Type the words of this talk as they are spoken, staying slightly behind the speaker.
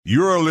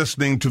You're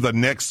listening to the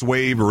Next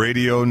Wave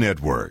Radio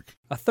Network.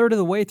 A third of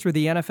the way through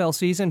the NFL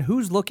season,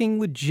 who's looking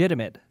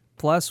legitimate?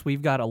 Plus,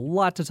 we've got a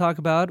lot to talk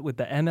about with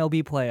the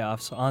MLB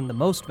playoffs on the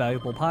most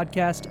valuable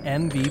podcast,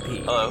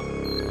 MVP.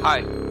 Hello.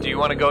 Hi. Do you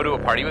want to go to a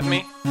party with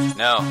me?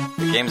 No.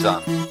 The game's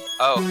on.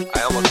 Oh,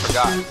 I almost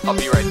forgot. I'll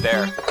be right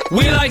there.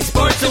 We like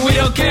sports and we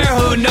don't care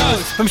who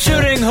knows. From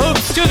shooting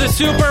hoops to the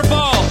Super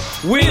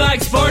Bowl. We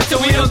like sports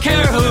and we don't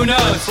care who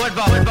knows.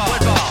 Football,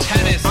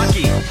 tennis,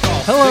 hockey,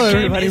 golf. Hello,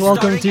 everybody.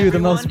 Welcome to the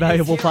most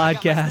valuable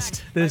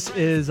podcast. This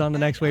is on the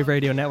Next Wave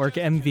Radio Network,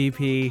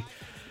 MVP.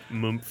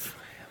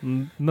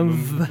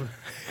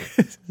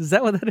 Is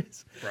that what that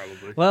is?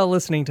 Probably. Well,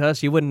 listening to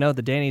us, you wouldn't know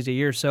that Danny's a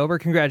year sober.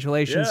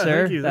 Congratulations, Yeah,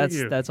 sir. thank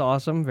you. That's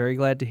awesome. Very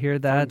glad to hear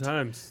that. Fun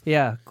times.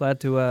 Yeah, glad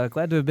to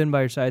have been by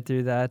your side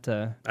through that.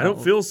 I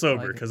don't feel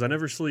sober because I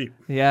never sleep.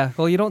 Yeah,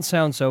 well, you don't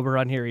sound sober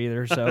on here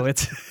either, so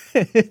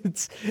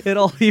it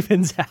all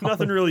evens out.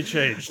 Nothing really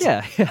changed.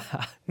 Yeah.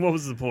 What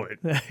was the point?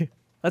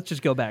 Let's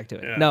just go back to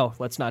it. Yeah. No,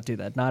 let's not do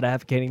that. Not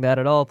advocating that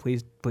at all.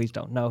 Please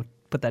don't. No,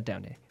 put that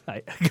down, Danny.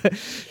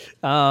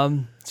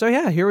 So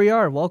yeah, here we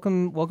are.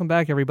 Welcome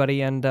back,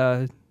 everybody.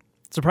 And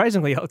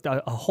surprisingly,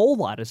 a whole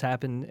lot has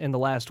happened in the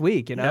last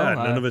week. You know, Yeah,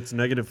 none of it's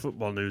negative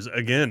football news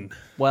again.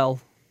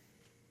 Well,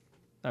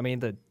 I mean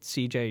the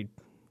CJ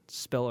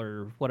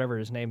Spiller, whatever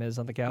his name is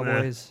on the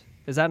Cowboys.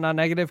 Is that not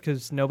negative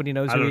because nobody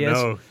knows who he is? I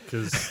don't know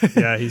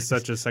because he's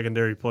such a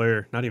secondary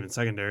player. Not even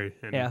secondary.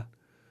 And Yeah.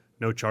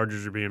 no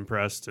charges are being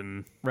pressed,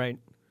 and Right.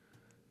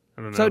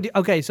 I don't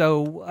know.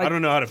 So I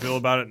don't know how to feel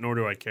about it, nor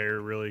do I care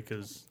really,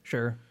 because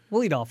sure,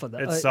 we'll lead off with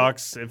that. it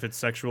sucks if it's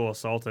sexual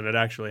assault and it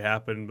actually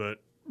happened. But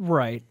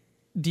Right.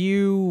 Do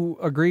you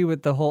agree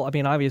with the whole? I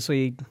mean,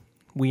 obviously,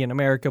 we in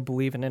America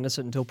believe in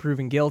innocent until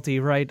proven guilty,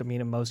 right? I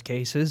mean, in most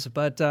cases.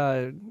 But,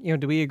 do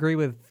we agree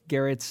with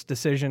Garrett's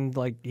decision?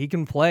 Like, he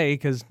can play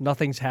because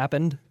nothing's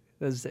happened?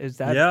 Is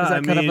that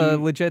kind of a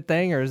legit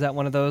thing? Or is that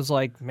one of those,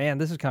 like, man,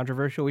 this is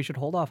controversial, we should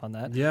hold off on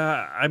that?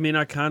 yeah, I mean,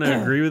 I kind of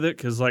agree with it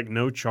because, like,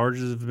 no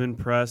charges have been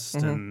pressed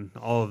and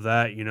all of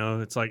that, you know.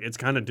 It's like, it's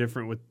kind of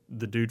different with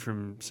the dude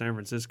from San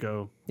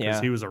Francisco because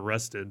Yeah. he was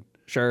arrested.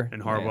 Sure.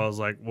 And Harbaugh's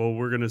like, well,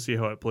 we're going to see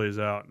how it plays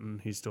out, and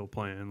he's still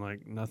playing.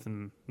 Like,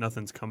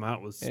 nothing's come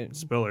out with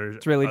Spiller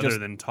really other just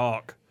than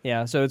talk.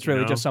 Yeah, so it's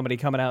really know? just somebody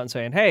coming out and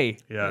saying, hey,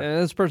 Yeah.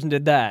 this person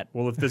did that.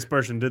 Well, if this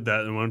person did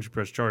that, then why don't you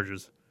press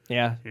charges,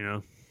 Yeah. you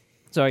know?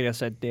 So I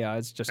guess,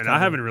 it's just And kind I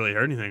of, haven't really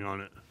heard anything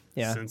on it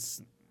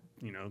since,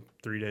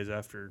 3 days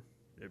after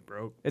it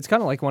broke. It's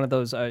kind of like one of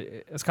those,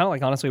 it's kind of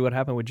like, honestly, what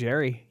happened with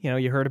Jerry. You know,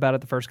 you heard about it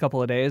the first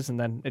couple of days, and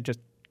then it just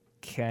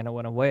kind of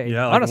went away.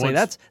 Yeah, like honestly,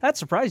 once- that's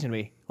surprising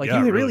me. Like, Yeah,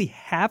 you really. really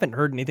haven't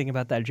heard anything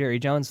about that Jerry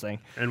Jones thing.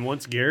 And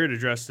once Garrett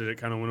addressed it, it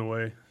kind of went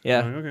away. Yeah.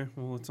 I'm like, okay,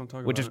 well, let's not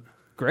talk Which about is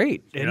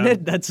great, isn't Yeah.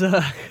 it? That's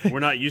it. We're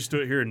not used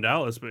to it here in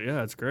Dallas, but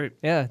yeah, it's great.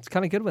 yeah, it's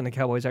kind of good when the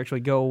Cowboys actually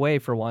go away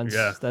for once.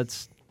 Yeah.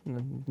 That's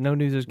no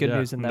news is good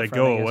news in when that. they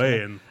front, go I guess, away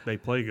yeah. and they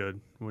play good.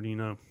 What do you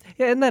know?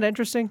 Yeah, isn't that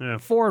interesting? Yeah.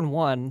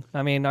 4-1.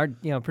 I mean, our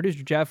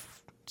producer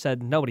Jeff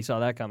said nobody saw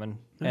that coming,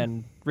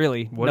 and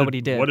really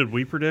nobody did. What did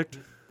we predict?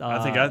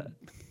 I think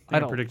I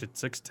don't- predicted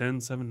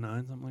 6-10, 7-9,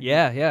 something like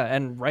that. Yeah,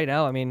 and right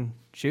now, I mean,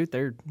 shoot,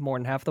 they're more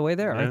than half the way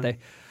there, aren't Yeah. they?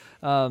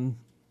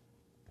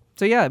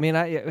 So yeah, I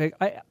mean,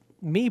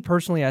 me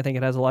personally, I think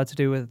it has a lot to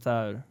do with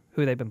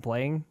who they've been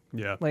playing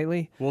Yeah.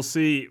 lately. We'll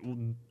see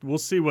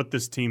what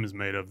this team is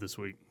made of this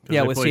week. 'Cause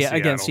Yeah, they with play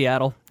against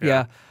Seattle.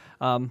 Yeah.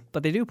 Yeah.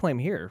 But they do play them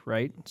here,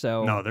 right?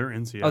 So No, they're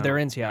in Seattle. Oh, they're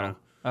in Seattle.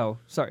 Oh,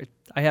 sorry.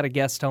 I had a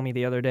guest tell me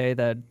the other day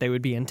that they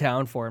would be in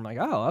town for him. Like,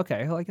 oh,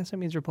 okay. Well, I guess that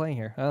means they're playing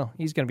here. Oh,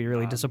 he's going to be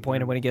really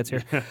disappointed when he gets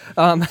here.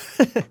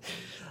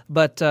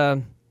 But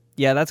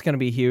that's going to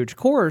be huge. Of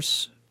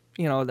course,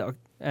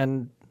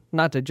 and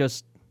not to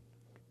just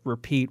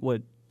repeat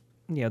what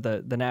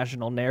the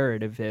national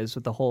narrative is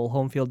with the whole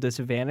home field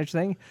disadvantage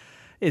thing.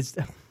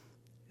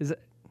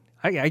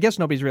 I guess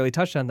nobody's really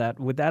touched on that.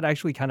 Would that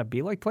actually kind of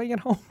be like playing at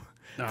home,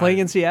 playing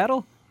in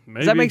Seattle? Maybe.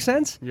 Does that make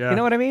sense? Yeah. You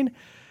know what I mean?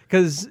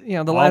 Because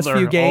the last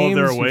few games,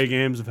 all their away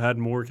games have had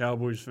more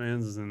Cowboys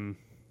fans than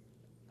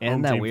Isn't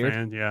home that team weird?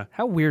 fans. Yeah,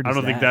 How weird I is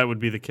don't think that would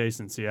be the case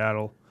in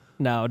Seattle.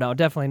 No,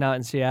 definitely not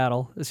in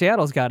Seattle.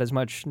 Seattle's got as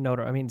much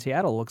notoriety. I mean,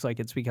 Seattle looks like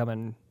it's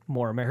becoming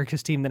more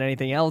America's team than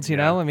anything else, you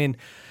know? I mean,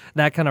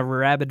 that kind of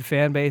rabid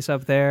fan base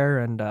up there,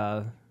 and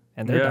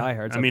they're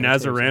diehards. I mean, up there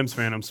as a too, so- Rams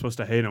fan, I'm supposed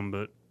to hate them,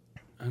 but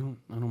I don't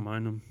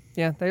mind them.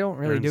 Yeah, they don't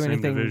really They're do in the same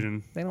anything.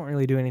 division. They don't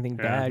really do anything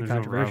Yeah, bad, there's no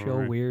controversial,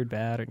 rivalry. weird,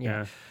 bad.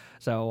 Yeah.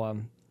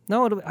 So,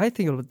 no, I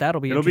think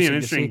that'll be It'll be an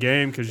interesting interesting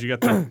game because you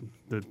got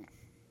the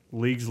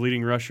league's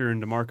leading rusher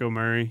in DeMarco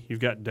Murray. You've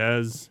got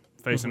Dez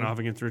facing off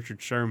against Richard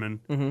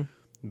Sherman,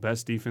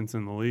 best defense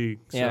in the league.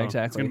 So Yeah,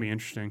 exactly. It's going to be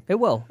interesting. It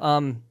will.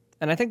 And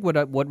I think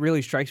what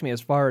really strikes me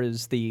as far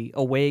as the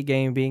away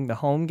game being the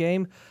home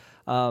game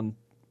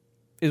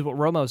is what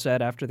Romo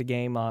said after the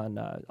game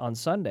on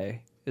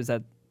Sunday, is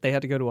that they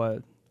had to go to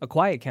a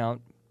quiet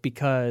count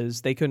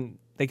because they couldn't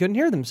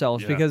hear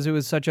themselves because it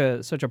was such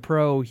a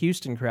pro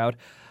Houston crowd.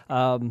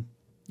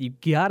 you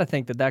got to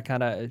think that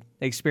kind of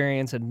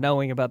experience and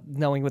knowing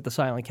what the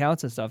silent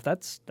counts and stuff,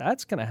 that's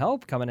going to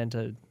help coming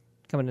into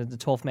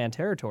 12th man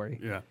territory.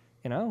 Yeah.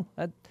 You know,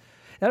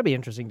 that'll be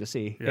interesting to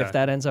see Yeah. if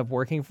that ends up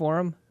working for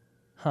him.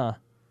 Huh.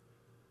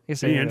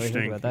 It'd be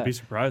interesting. It'd be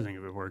surprising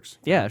if it works.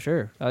 Yeah,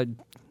 sure. And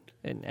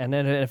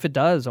then if it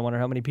does, I wonder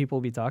how many people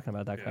will be talking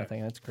about that kind of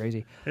thing. That's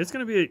crazy. It's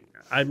going to be.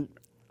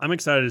 I'm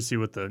excited to see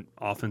what the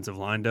offensive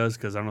line does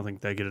because I don't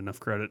think they get enough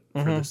credit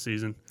for this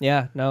season.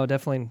 Yeah, no,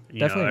 definitely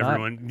not.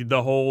 Everyone.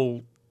 The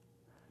whole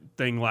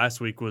thing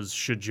last week was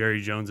should Jerry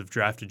Jones have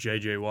drafted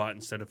J.J. Watt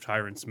instead of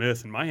Tyron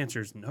Smith, and my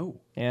answer is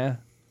no. Yeah,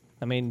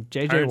 I mean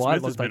J.J. Watt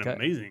Smith looked has like been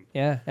amazing.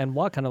 Yeah, and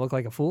Watt kind of looked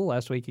like a fool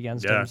last week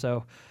against him.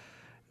 So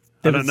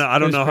I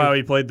don't know how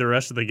he played the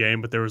rest of the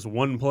game, but there was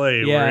one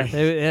play. Yeah,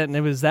 where and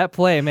it was that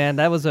play, man.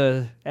 That was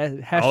a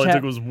hashtag. All it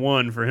took was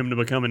one for him to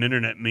become an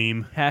internet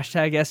meme.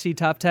 Hashtag SC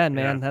Top 10,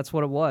 man. Yeah. That's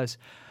what it was.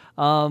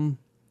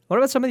 What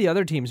about some of the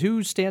other teams?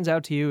 Who stands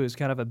out to you as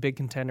kind of a big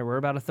contender? We're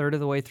about a third of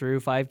the way through.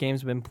 5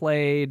 games have been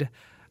played.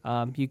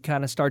 You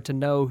kind of start to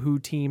know who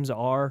teams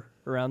are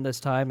around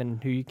this time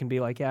and who you can be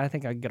like, yeah, I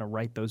think I'm going to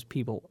write those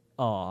people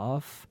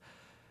off.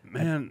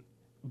 Man,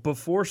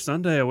 before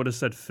Sunday, I would have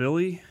said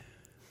Philly.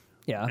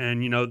 Yeah.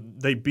 And,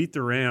 they beat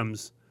the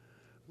Rams,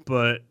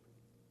 but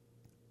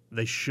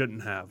they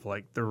shouldn't have.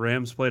 Like, the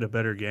Rams played a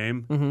better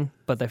game.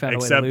 But they found a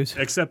way to lose.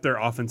 Except their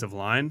offensive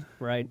line.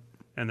 Right.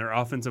 And their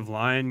offensive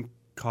line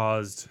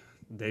caused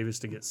Davis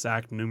to get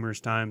sacked numerous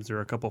times. There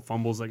were a couple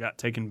fumbles that got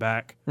taken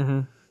back.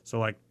 Mm-hmm.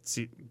 So,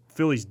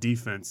 Philly's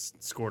defense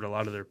scored a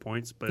lot of their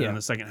points, but in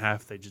the second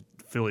half,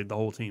 the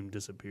whole team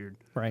disappeared.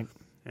 Right.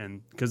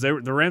 And because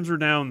the Rams were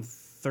down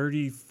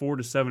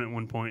 34-7 at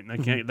one point,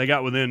 and they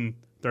got within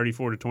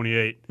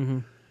 34-28,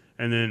 and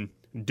then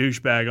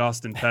douchebag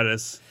Austin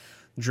Pettis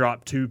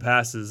dropped 2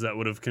 passes that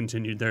would have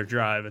continued their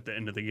drive at the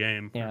end of the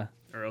game. Yeah.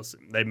 Or else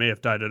they may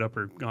have tied it up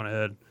or gone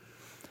ahead.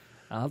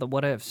 The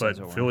what ifs.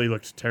 But Philly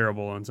looked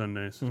terrible on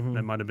Sundays.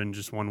 That might have been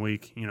just 1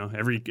 week.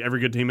 Every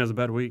good team has a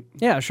bad week.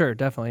 Yeah, sure,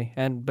 definitely.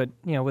 But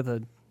with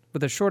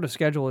a short of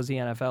schedule as the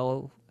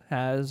NFL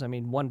has, I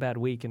mean, one bad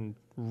week can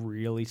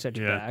really set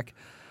you back.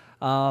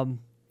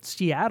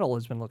 Seattle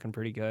has been looking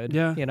pretty good.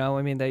 Yeah.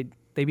 I mean,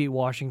 they beat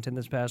Washington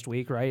this past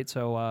week, right?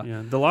 So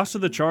the loss to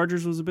the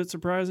Chargers was a bit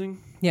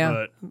surprising.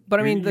 Yeah, but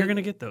I mean, you're going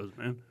to get those,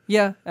 man.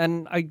 Yeah,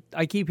 and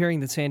I keep hearing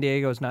that San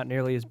Diego is not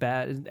nearly as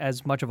bad,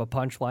 as much of a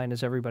punchline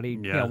as everybody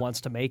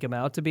wants to make them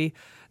out to be.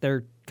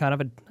 They're kind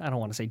of I don't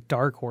want to say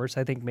dark horse.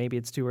 I think maybe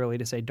it's too early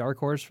to say dark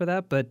horse for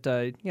that, but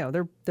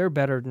they're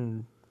better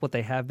than what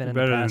they have been in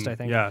the past. I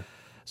think. Yeah.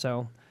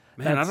 So.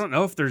 Man, I don't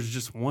know if there's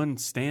just one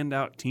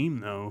standout team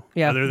though.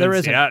 Yeah, other than there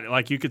isn't. Seattle.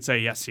 Like you could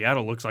say,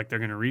 Seattle looks like they're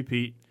going to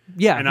repeat.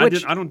 Yeah, and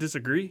I don't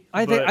disagree.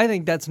 I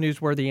think that's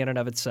newsworthy in and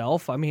of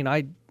itself. I mean,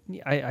 I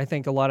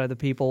think a lot of the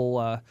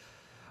people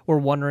were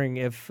wondering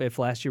if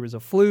last year was a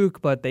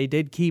fluke, but they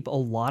did keep a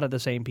lot of the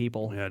same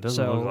people. Yeah, it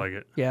doesn't look like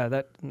it. Yeah,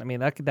 that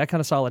kind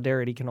of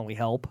solidarity can only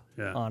help.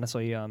 Yeah.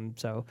 Honestly.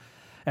 So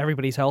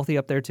everybody's healthy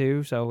up there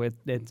too. So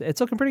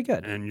it's looking pretty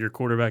good. And your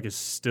quarterback is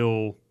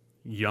still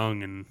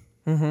young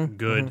and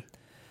good.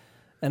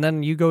 And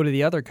then you go to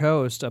the other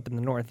coast up in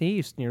the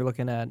Northeast, and you're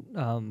looking at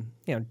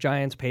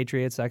Giants,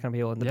 Patriots, that kind of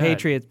people. And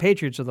the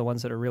Patriots are the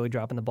ones that are really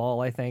dropping the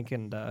ball, I think.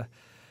 And I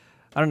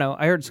don't know.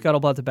 I heard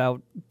scuttlebutt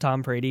about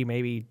Tom Brady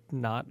maybe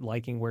not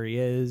liking where he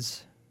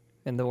is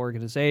in the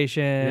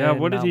organization. Yeah,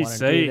 what did he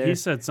say? He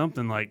said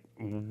something like,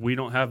 "We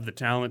don't have the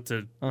talent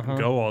to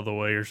go all the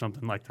way," or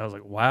something like that. I was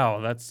like, "Wow,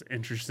 that's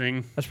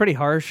interesting." That's pretty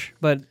harsh,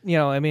 but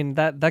I mean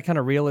that kind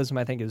of realism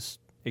I think is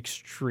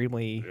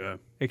extremely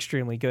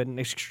good and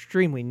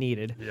extremely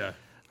needed. Yeah.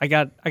 I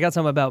got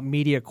some about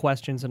media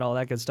questions and all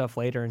that good stuff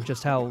later, and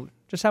just how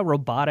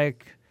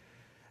robotic,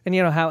 and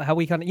how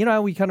we kind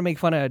of make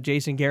fun of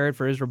Jason Garrett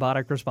for his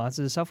robotic responses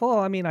and stuff. Well,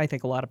 I mean, I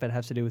think a lot of it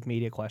has to do with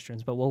media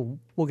questions, but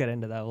we'll get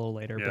into that a little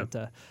later.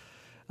 Yeah.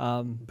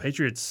 But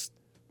Patriots.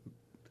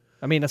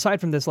 I mean, aside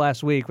from this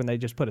last week when they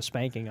just put a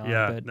spanking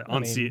on,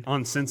 but,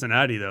 on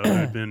Cincinnati though,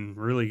 they've been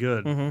really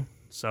good.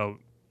 So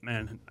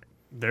man.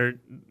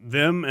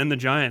 Them and the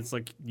Giants,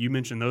 like you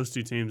mentioned, those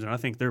two teams, and I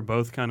think they're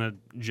both kind of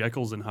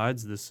Jekylls and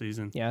Hydes this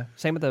season. Yeah,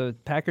 same with the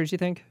Packers. You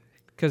think?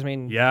 Because I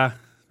mean, I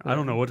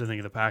don't know what to think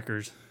of the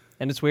Packers.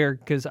 And it's weird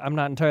because I'm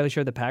not entirely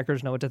sure the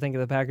Packers know what to think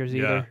of the Packers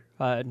either.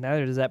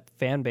 Neither does that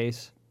fan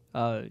base.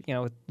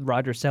 With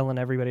Rodgers telling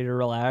everybody to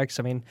relax.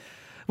 I mean,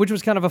 which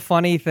was kind of a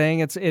funny thing.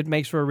 It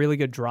makes for a really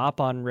good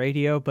drop on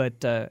radio,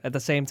 but at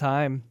the same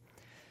time,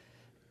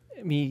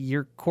 I mean,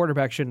 your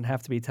quarterback shouldn't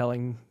have to be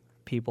telling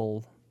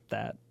people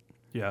that.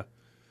 Yeah.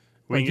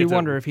 You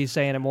wonder if he's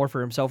saying it more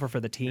for himself or for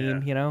the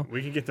team,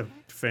 We could get the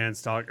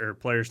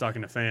players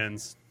talking to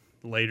fans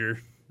later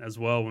as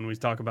well when we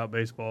talk about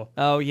baseball.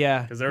 Oh,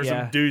 yeah. Because there were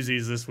some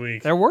doozies this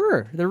week. There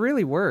were. There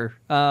really were.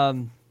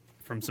 From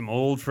some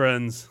old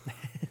friends.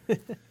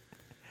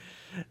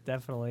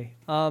 Definitely.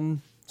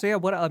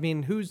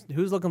 Who's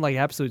looking like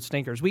absolute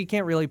stinkers? We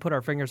can't really put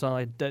our fingers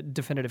on a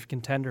definitive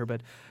contender,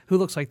 but who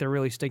looks like they're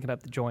really stinking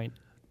up the joint?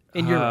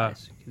 in your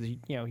eyes? Because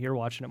you're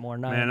watching it more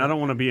than I am. Man, I don't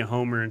want to be a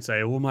homer and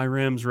say, well, my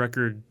Rams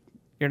record.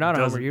 You're not a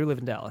doesn't- homer. You live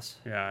in Dallas.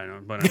 Yeah, I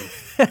know, but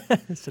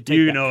So take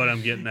you that. know what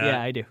I'm getting at.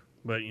 Yeah, I do.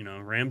 But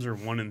Rams are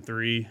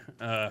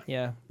 1-3.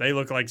 Yeah. They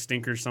look like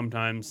stinkers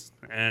sometimes,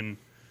 and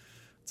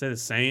I'd say the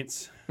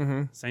Saints.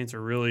 Mm-hmm. Saints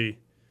are really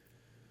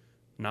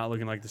not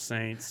looking like the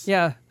Saints.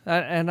 Yeah,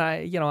 and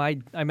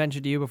I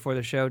mentioned to you before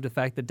the show the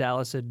fact that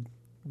Dallas had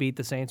beat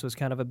the Saints was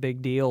kind of a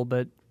big deal,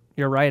 but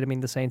you're right. I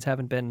mean, the Saints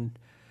haven't been,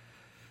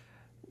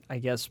 I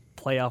guess,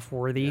 playoff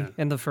worthy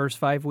in the first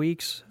 5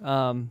 weeks.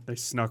 They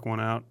snuck one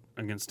out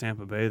against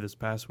Tampa Bay this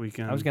past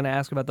weekend. I was going to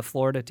ask about the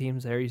Florida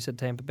teams there. You said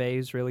Tampa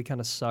Bay's really kind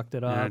of sucked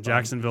it up. Yeah,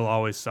 Jacksonville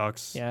always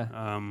sucks.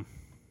 Yeah.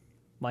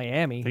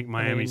 Miami. I think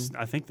Miami's.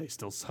 I think they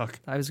still suck.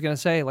 I was going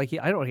to say,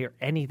 I don't hear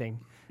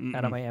anything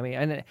out of Miami,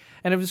 and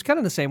it was kind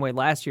of the same way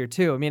last year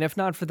too. I mean, if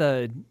not for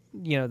the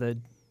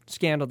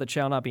scandal that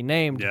shall not be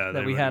named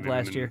that we had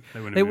last year,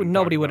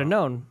 nobody would have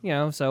known.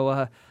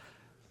 So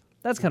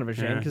that's kind of a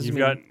shame because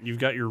you've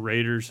got your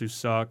Raiders who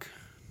suck.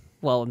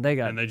 Well, they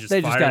just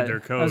fired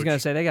their coach. I was going to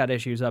say they got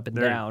issues up and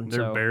down.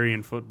 They're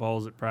burying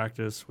footballs at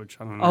practice, which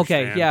I don't Okay,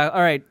 understand. yeah, all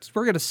right. So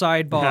we're going to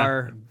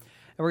sidebar, and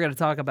we're going to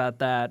talk about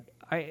that.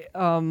 I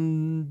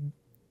don't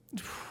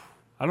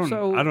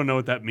know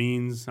what that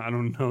means. I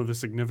don't know the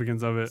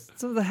significance of it.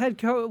 So the head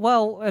coach,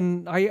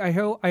 and I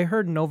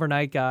heard an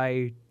overnight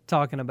guy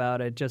talking about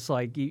it. Just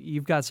like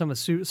you've got some of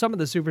the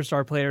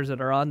superstar players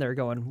that are on there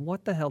going,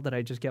 "What the hell did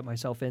I just get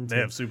myself into?"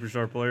 They have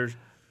superstar players.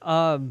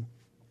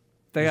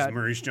 They got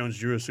Maurice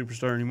Jones-Drew a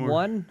superstar anymore?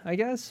 One, I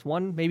guess.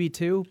 One, maybe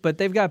two. But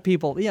they've got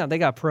people, they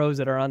got pros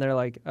that are on there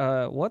like,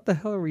 what the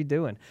hell are we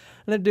doing? And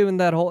they're doing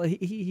that whole,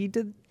 he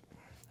did,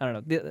 I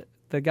don't know,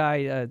 the guy,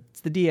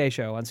 it's the DA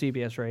show on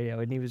CBS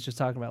Radio, and he was just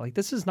talking about,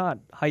 this is not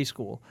high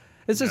school.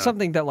 This is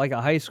something that, a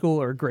high school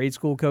or grade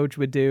school coach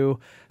would do.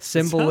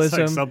 Symbolism.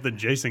 Sounds like something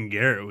Jason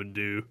Garrett would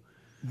do.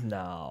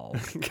 No.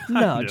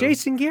 No.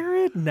 Jason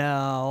Garrett?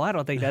 No. I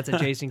don't think that's a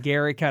Jason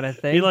Garrett kind of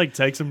thing. He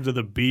takes him to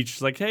the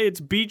beach. Like, hey, it's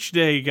beach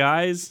day,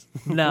 guys.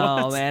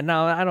 No, man.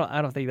 No, I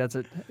don't think that's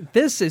it.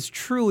 This is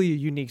truly a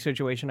unique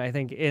situation, I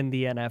think, in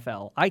the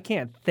NFL. I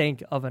can't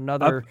think of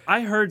another.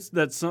 I heard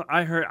that.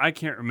 I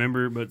can't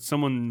remember, but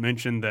someone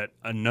mentioned that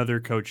another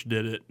coach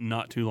did it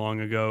not too long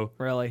ago.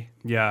 Really?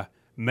 Yeah.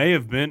 May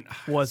have been.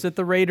 Was it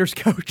the Raiders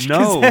coach?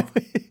 No.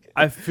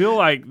 I feel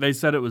like they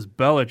said it was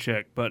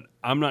Belichick, but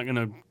I'm not going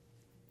to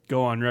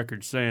go on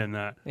record saying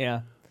that.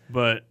 Yeah.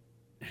 But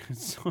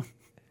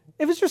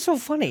it was just so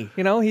funny.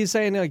 He's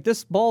saying,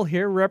 this ball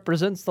here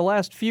represents the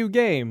last few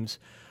games.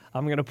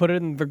 I'm going to put it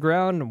in the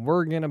ground and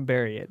we're going to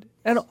bury it.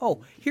 And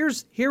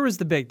here was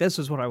the big, this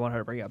is what I wanted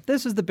to bring up.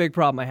 This is the big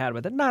problem I had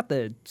with it. Not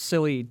the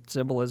silly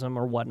symbolism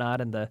or whatnot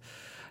and the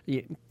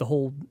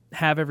whole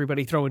have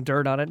everybody throwing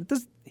dirt on it.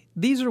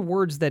 These are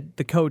words that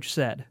the coach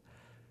said.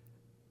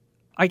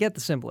 I get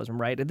the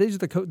symbolism, right?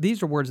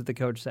 These are words that the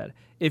coach said.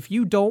 If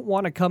you don't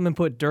want to come and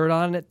put dirt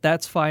on it,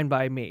 that's fine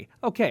by me.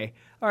 Okay,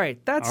 all right.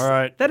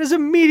 That is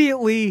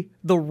immediately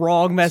the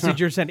wrong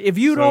message you're sending. If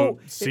you don't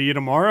see you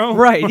tomorrow,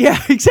 right?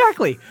 Yeah,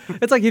 exactly.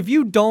 It's like if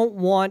you don't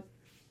want.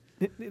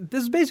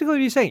 This is basically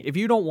what he's saying. If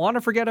you don't want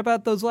to forget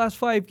about those last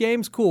 5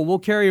 games, cool. We'll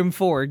carry them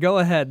forward. Go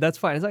ahead. That's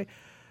fine. It's like.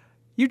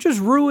 You just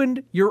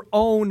ruined your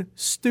own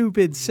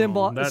stupid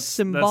symbolic that's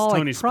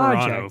Tony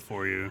project. Sperano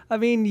for you. I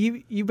mean,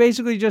 you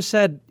basically just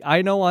said,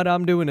 I know what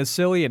I'm doing is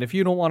silly, and if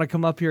you don't want to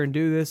come up here and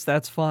do this,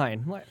 that's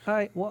fine.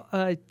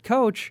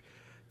 Coach,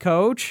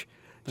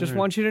 just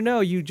want you to know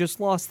you just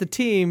lost the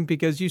team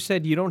because you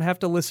said you don't have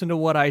to listen to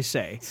what I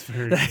say. It's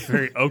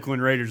very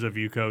Oakland Raiders of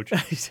you, Coach.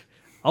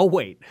 Oh,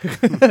 wait.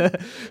 They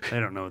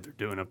don't know what they're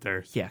doing up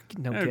there. Yeah,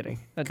 no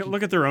kidding.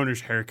 Look at their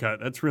owner's haircut.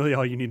 That's really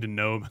all you need to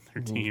know about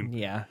their team.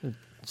 Yeah.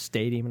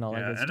 Stadium and all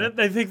that good stuff. And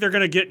they think they're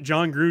going to get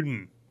John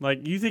Gruden.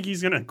 You think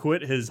he's going to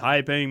quit his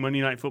high-paying Monday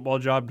Night Football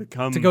job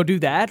to go do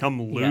that?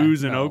 Come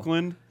lose in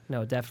Oakland?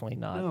 No, definitely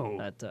not.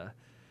 No.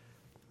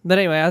 But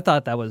anyway, I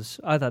thought that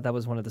was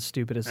one of the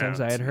stupidest things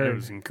I had heard. It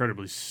was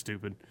incredibly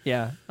stupid.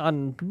 Yeah,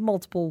 on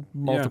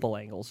multiple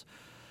angles.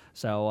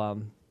 So,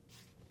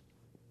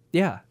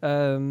 I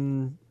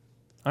don't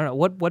know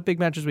what big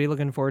matches are we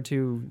looking forward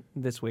to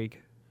this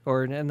week?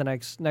 Or in the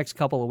next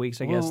couple of weeks,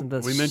 I guess.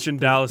 We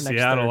mentioned Dallas,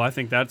 Seattle. I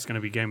think that's going to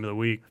be game of the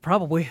week.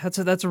 Probably.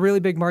 That's a really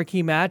big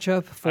marquee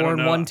matchup.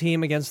 4-1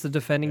 team against the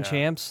defending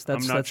champs.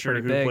 I'm not sure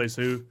who big. plays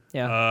who.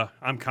 Yeah.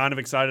 I'm kind of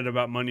excited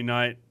about Monday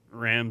night,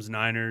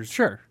 Rams-Niners.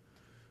 Sure.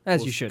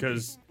 As you should.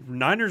 Because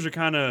Niners are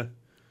kind of,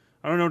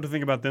 I don't know what to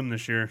think about them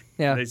this year.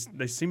 Yeah.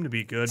 They seem to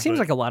be good. Seems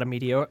like a lot of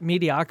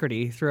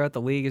mediocrity throughout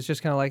the league. It's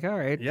just kind of like, all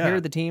right, here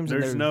are the teams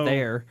and they're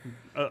there.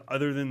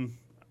 Other than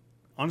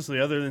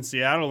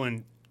Seattle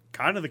and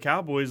kind of the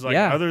Cowboys,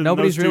 other than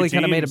nobody's those two really teams,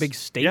 kind of made a big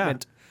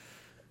statement.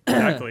 Yeah,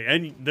 exactly.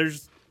 And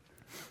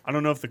I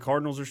don't know if the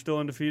Cardinals are still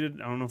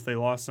undefeated. I don't know if they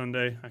lost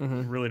Sunday. I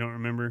really don't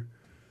remember.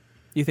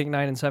 You think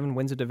 9-7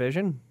 wins a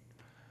division?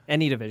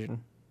 Any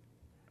division?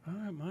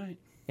 It might.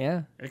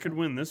 Yeah. It could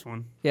win this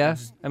one. Yeah.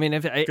 I mean,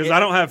 because I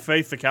don't have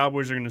faith the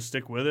Cowboys are going to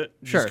stick with it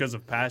just because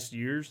of past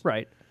years.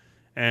 Right.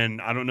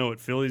 And I don't know what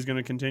Philly's going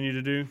to continue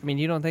to do. I mean,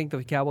 you don't think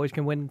the Cowboys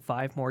can win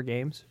 5 more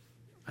games?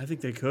 I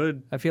think they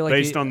could. I feel like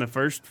based on the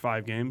first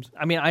 5 games.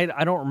 I mean, I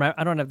don't remember.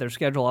 I don't have their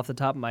schedule off the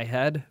top of my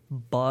head,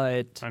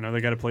 but I know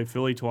they got to play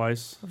Philly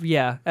twice.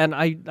 yeah, and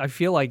I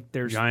feel like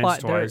there's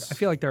Giants twice. I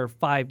feel like there are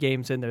 5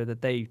 games in there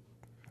that they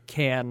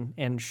can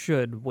and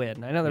should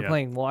win. I know they're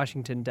playing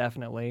Washington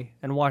definitely,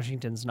 and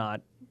Washington's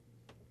not.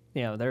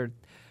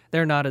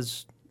 They're not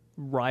as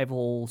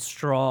rival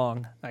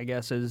strong, I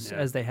guess,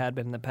 as they had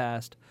been in the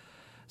past.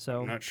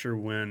 So I'm not sure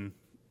when.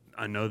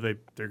 I know they're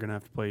going to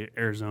have to play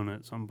Arizona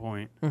at some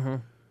point. Mm-hmm.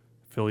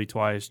 Philly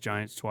twice,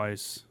 Giants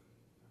twice.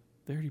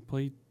 They already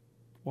played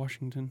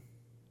Washington?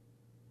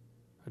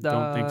 I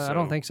don't think so. I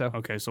don't think so.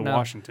 Okay, so No.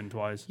 Washington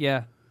twice.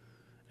 Yeah.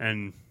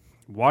 And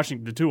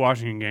the 2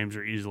 Washington games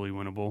are easily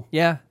winnable.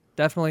 Yeah,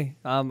 definitely.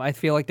 I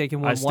feel like they can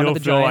win I one still of the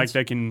feel Giants.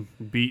 like they can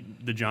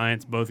beat the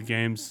Giants both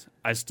games.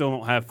 I still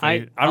don't have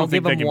faith. I'll don't give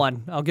think they them can.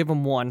 one. I'll give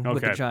them one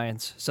with the Okay.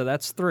 Giants. So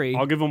that's 3.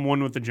 I'll give them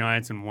one with the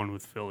Giants and one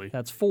with Philly.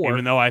 That's 4.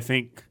 Even though I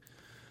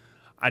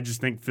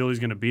just think Philly's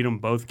going to beat them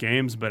both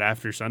games, but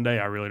after Sunday,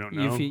 I really don't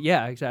know.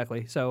 Yeah,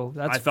 exactly. So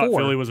that's I thought 4.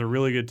 Philly was a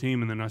really good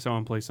team, and then I saw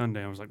them play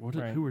Sunday. I was like,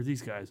 Right. who are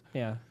these guys?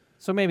 Yeah.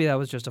 So maybe that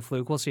was just a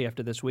fluke. We'll see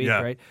after this week,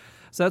 Yeah. right?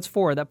 So that's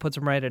 4. That puts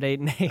them right at 8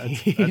 and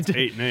 8. That's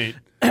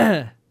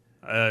 8-8.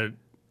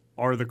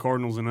 Are the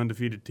Cardinals an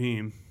undefeated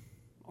team?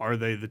 Are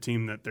they the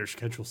team that their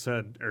schedule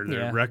said or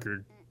their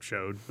record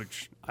showed?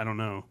 Which I don't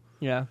know.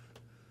 Yeah.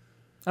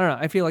 I don't know.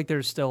 I feel like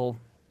there's still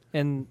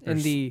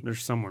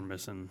There's somewhere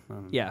missing. I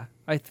don't know. Yeah.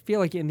 I feel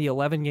like in the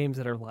 11 games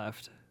that are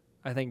left,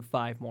 I think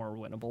 5 more are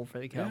winnable for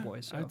the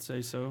Cowboys. Yeah, So. I'd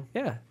say so.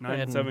 Yeah.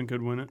 9-7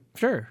 could win it.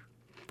 Sure.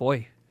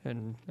 Boy.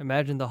 And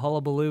imagine the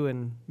hullabaloo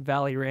in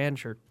Valley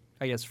Ranch, or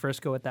I guess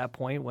Frisco at that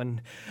point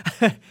when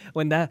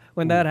when that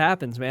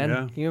happens, man.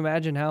 Yeah. Can you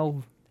imagine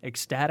how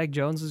ecstatic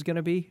Jones is going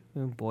to be?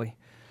 Oh boy.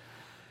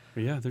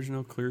 But yeah, there's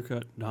no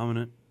clear-cut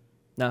dominant.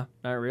 No,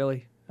 not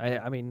really.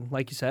 I mean,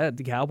 like you said,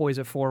 the Cowboys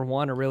at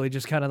 4-1 are really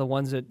just kind of the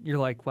ones that you're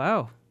like,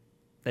 wow,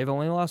 they've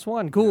only lost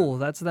 1. Cool,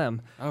 that's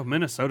them. Oh,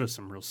 Minnesota's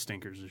some real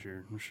stinkers this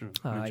year. We should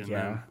have mentioned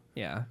them.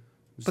 Yeah.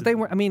 But they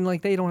were. I mean,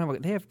 like they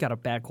have got a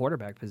bad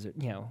quarterback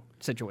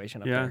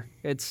situation up Yeah. there.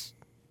 It's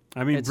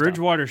It's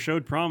Bridgewater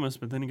showed promise,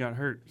 but then he got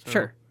hurt. So.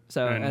 sure.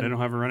 So and they don't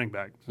have a running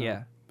back. So.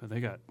 Yeah. But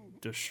they got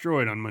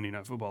destroyed on Monday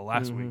Night Football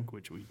last week,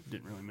 which we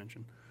didn't really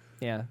mention.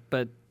 Yeah,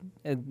 but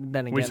then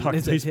again, We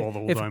talked baseball the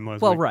whole time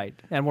last well, week.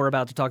 right, and we're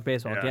about to talk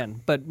baseball Yeah.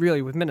 again. But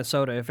really, with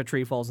Minnesota, if a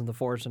tree falls in the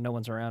forest and no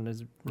one's around,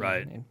 is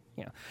Right.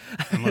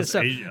 Unless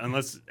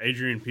Unless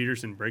Adrian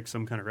Peterson breaks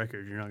some kind of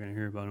record, you're not going to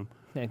hear about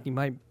him. you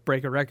might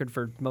break a record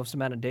for most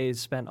amount of days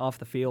spent off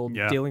the field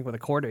Yeah. dealing with a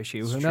court issue.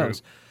 It's Who true.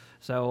 knows?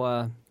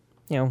 So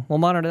we'll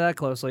monitor that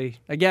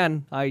closely.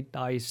 Again,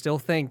 I still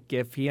think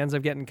if he ends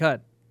up getting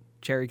cut,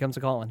 Cherry comes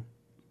a calling.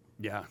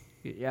 Yeah.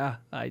 Yeah,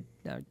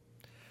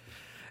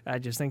 I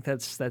just think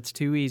that's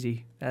too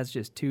easy. That's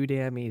just too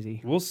damn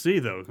easy. We'll see,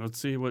 though. Let's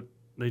see what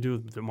they do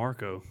with DeMarco.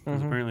 Mm-hmm.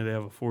 Because apparently they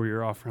have a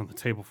 4-year offer on the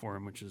table for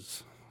him, which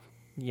is...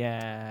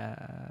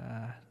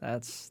 Yeah,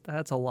 that's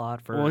a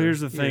lot for. Well, here's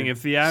the thing: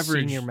 if the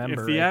average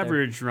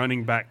average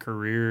running back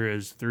career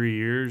is 3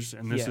 years,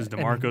 and this is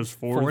DeMarco's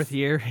fourth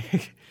year,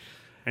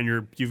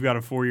 and you've got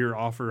a 4-year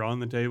offer on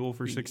the table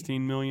for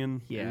 $16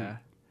 million, yeah,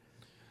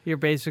 you're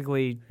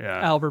basically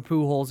Yeah. Albert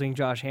Pujols-ing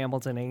Josh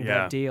Hamilton-ing Yeah.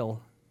 that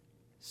deal.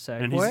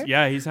 and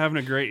Segue? he's having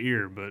a great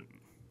year. But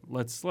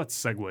let's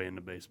segue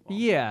into baseball.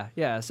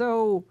 Yeah.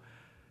 So,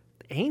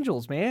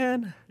 Angels,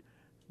 man,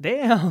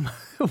 damn.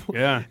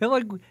 Yeah.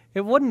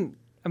 It wouldn't.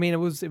 I mean, it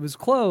was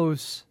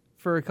close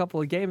for a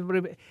couple of games, but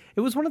it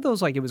was one of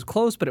those like it was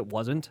close, but it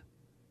wasn't.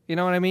 You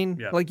know what I mean?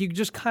 Yeah. Like you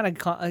just kind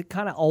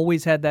of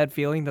always had that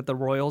feeling that the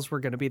Royals were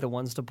going to be the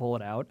ones to pull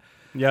it out.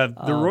 Yeah,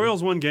 the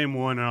Royals won Game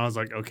 1, and I was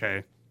like,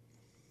 okay,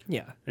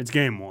 Yeah, it's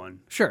Game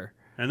 1. sure.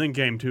 And then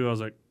Game 2, I was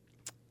like,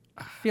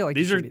 I feel like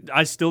these it are. should be-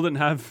 I still didn't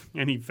have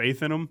any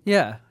faith in them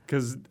Yeah,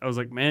 because I was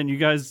like, man, you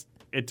guys.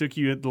 It took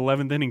you at the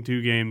 11th inning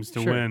 2 games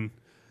to Sure. win.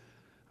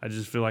 I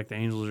just feel like the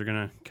Angels are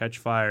gonna catch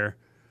fire.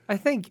 I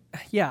think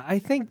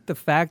the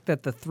fact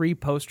that the 3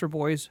 poster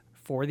boys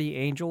for the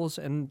Angels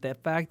and the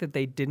fact that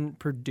they didn't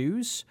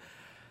produce,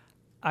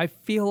 I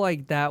feel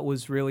like that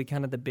was really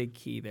kind of the big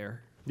key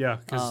there. Yeah,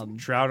 because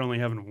Trout only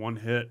having 1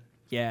 hit.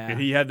 Yeah. And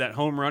he had that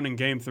home run in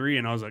Game 3,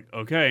 and I was like,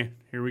 okay,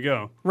 here we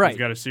go. Right. We've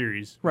got a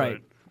series.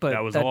 Right. But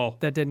that was all.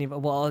 That didn't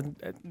even. Well,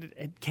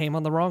 it came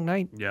on the wrong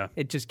night. Yeah.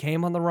 It just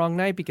came on the wrong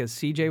night because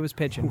CJ was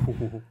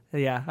pitching.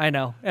 Yeah, I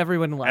know.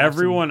 Everyone laughed.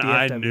 Everyone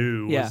I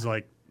knew was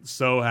like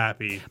so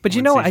happy. But you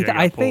when know, CJ got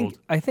I pulled.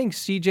 think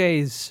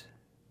CJ's.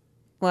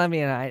 Well, I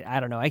mean, I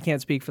don't know. I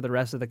can't speak for the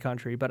rest of the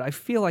country, but I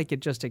feel like it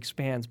just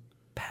expands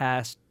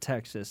past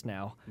Texas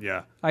now.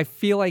 Yeah. I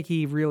feel like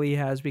he really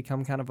has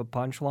become kind of a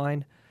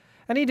punchline,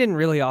 and he didn't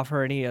really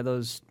offer any of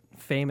those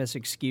famous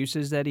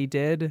excuses that he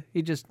did.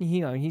 He just,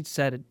 he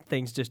said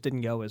things just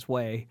didn't go his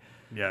way.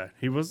 Yeah.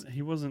 He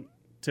wasn't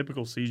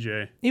typical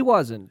CJ. He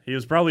wasn't. He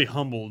was probably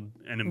humbled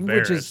and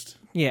embarrassed. Which is,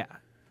 yeah,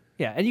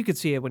 and you could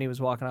see it when he was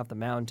walking off the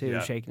mound too,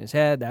 Yeah. shaking his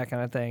head, that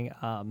kind of thing.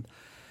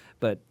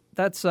 But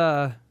that's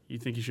You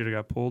think he should have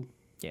got pulled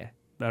yeah.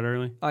 that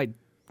early?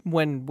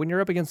 When you're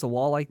up against the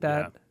wall like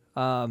that,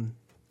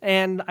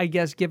 and I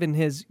guess given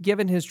his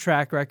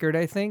track record,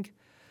 I think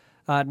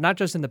not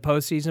just in the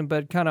postseason,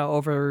 but kind of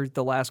over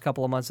the last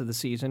couple of months of the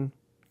season,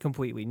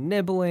 completely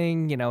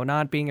nibbling,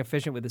 not being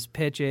efficient with his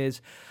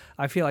pitches.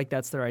 I feel like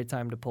that's the right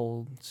time to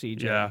pull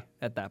CJ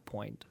at that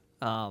point.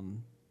 So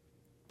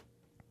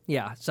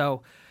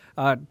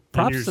props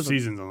and your to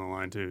season's on the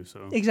line too.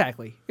 So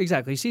exactly.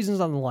 Season's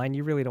on the line.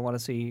 You really don't want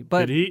to see.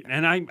 But did he?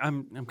 And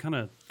I'm kind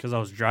of because I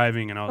was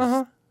driving and I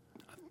was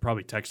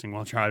probably texting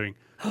while driving.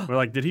 But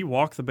like, did he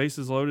walk the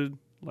bases loaded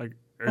like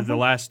the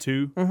last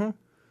two? Mm-hmm.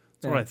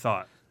 That's what I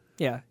thought.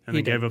 Yeah, and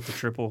then gave up the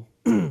triple.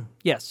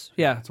 Yes,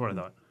 yeah, that's what I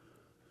thought.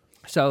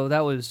 So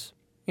that was,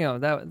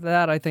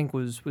 that I think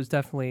was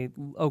definitely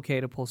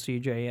okay to pull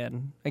CJ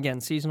in.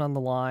 Again, season on the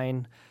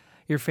line.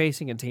 You're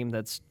facing a team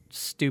that's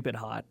stupid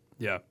hot.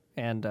 Yeah.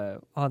 And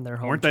on their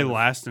home weren't they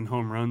last in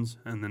home runs?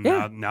 And then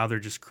now they're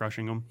just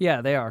crushing them.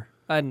 Yeah, they are.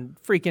 And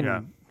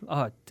freaking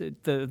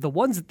the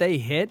ones that they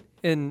hit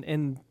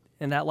in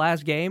that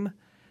last game,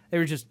 they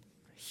were just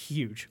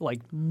huge, like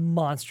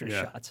monster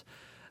shots.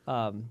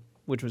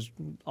 Which was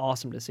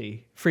awesome to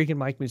see. Freaking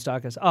Mike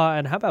Moustakas.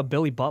 And how about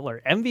Billy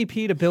Butler?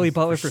 MVP to Billy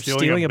Butler for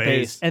stealing a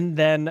base and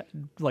then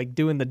like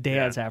doing the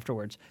dance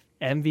afterwards.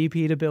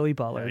 MVP to Billy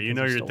Butler.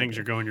 Yeah, your things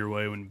are going your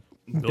way when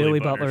Billy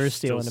Butler is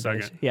stealing a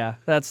base. Yeah,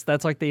 that's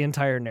like the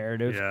entire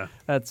narrative. Yeah,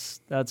 that's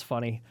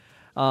funny.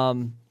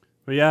 But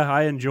yeah,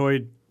 I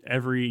enjoyed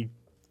every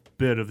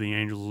bit of the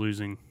Angels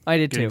losing. I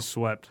did getting too.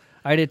 Swept.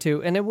 I did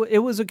too, and it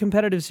was a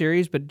competitive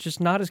series, but just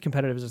not as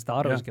competitive as I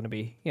thought it was going to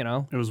be. It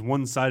was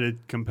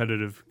one-sided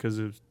competitive because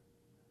it was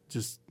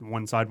just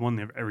one side won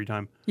every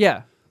time.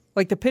 Yeah,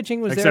 like the pitching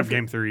was except there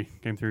Game 3.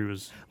 Game 3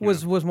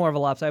 was more of a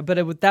lopside,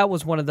 but that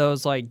was one of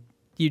those like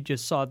you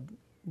just saw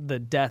the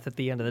death at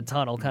the end of the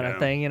tunnel kind of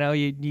thing.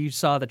 You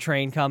saw the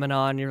train coming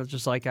on, you're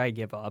just like, I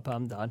give up,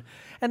 I'm done,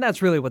 and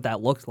that's really what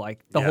that looked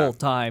like the whole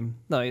time.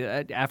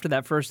 Like, after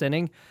that first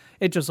inning,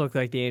 it just looked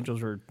like the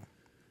Angels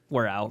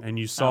were out. And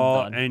you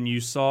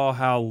saw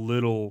how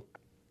little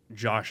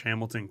Josh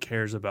Hamilton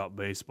cares about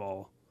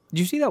baseball. Did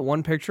you see that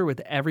one picture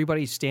with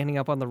everybody standing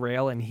up on the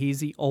rail and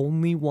he's the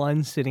only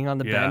one sitting on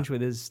the bench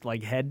with his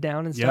like head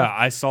down and stuff? Yeah,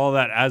 I saw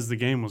that as the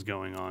game was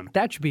going on.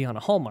 That should be on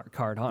a Hallmark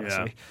card,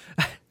 honestly.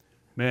 Yeah.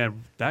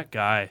 Man, that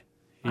guy.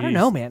 I don't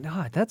know, man.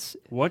 That's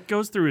what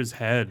goes through his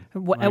head.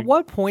 At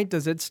what point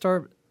does it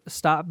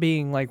stop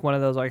being like one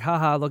of those like,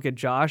 haha, look at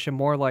Josh, and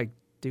more like,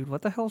 dude,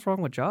 what the hell's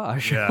wrong with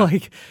Josh? Yeah.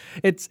 Like,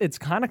 it's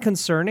kind of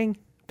concerning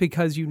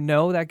because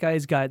that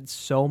guy's got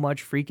so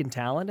much freaking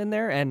talent in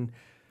there, and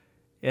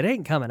it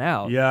ain't coming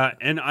out. Yeah,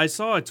 and I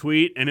saw a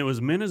tweet, and it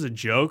was meant as a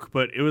joke,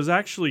 but it was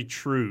actually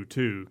true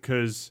too.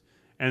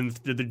 And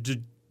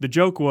the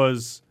joke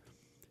was,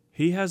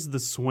 he has the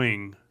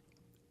swing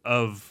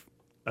of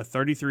a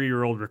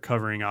 33-year-old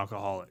recovering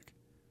alcoholic.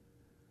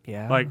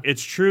 Yeah. Like,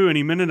 it's true, and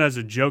he meant it as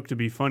a joke to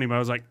be funny, but I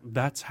was like,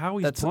 that's how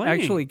he's playing.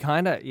 That's actually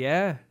kind of,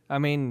 yeah. I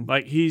mean...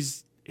 Like, he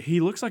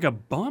looks like a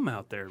bum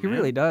out there, man. He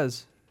really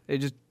does.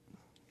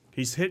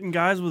 He's hitting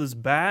guys with his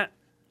bat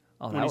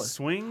when he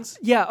swings.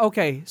 Yeah,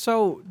 okay.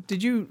 So,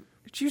 did you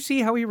see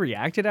how he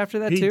reacted after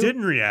that, too? He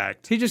didn't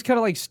react. He just kind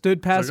of, like,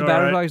 stood past the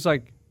batter. He's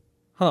like,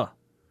 huh.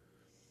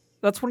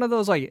 That's one of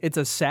those, like, it's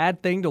a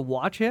sad thing to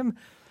watch him,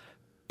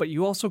 but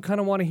you also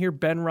kind of want to hear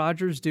Ben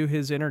Rogers do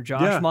his inner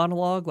Josh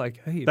monologue.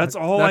 Like, hey, that's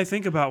all I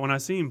think about when I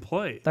see him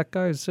play. That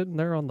guy's sitting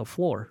there on the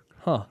floor.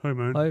 Huh. Hey,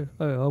 man.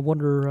 I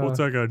wonder. What's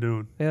that guy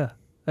doing? Yeah.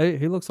 Hey,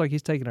 he looks like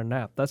he's taking a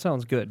nap. That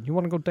sounds good. You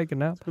want to go take a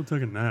nap? Let's go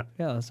take a nap.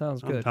 Yeah, that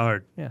sounds good. I'm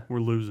tired. Yeah. We're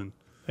losing.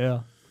 Yeah.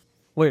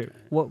 Wait,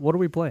 what are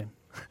we playing?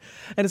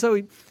 And so,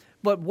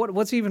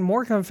 what's even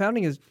more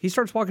confounding is he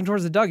starts walking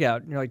towards the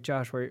dugout, and you're like,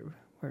 Josh, where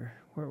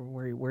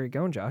are you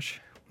going,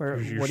 Josh?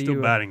 You're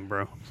still batting,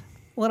 bro.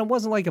 Well, it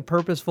wasn't like a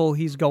purposeful,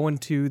 he's going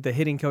to the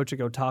hitting coach to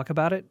go talk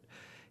about it.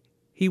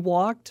 He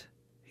walked,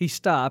 he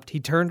stopped, he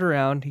turned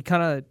around, he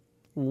kind of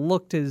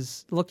looked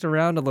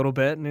around a little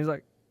bit, and he's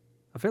like,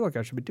 I feel like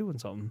I should be doing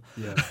something.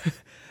 Yeah.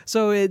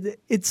 So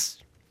it's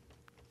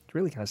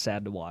really kind of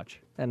sad to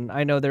watch. And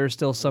I know there's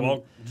still some...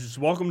 Well, just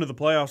welcome to the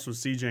playoffs with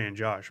CJ and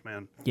Josh,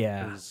 man.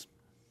 Yeah.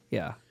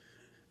 Yeah.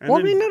 Well,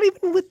 I mean, not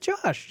even with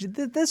Josh.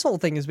 This whole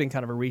thing has been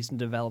kind of a recent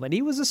development.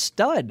 He was a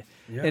stud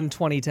in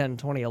 2010,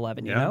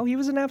 2011, you know? He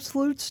was an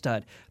absolute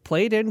stud.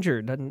 Played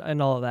injured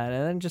and all of that.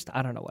 And then just,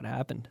 I don't know what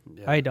happened.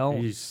 Yeah, I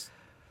don't.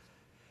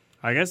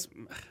 I guess,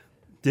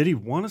 did he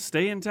want to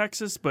stay in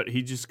Texas, but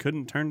he just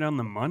couldn't turn down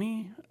the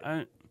money?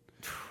 I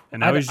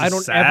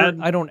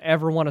don't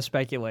ever want to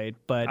speculate,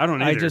 but I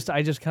don't either.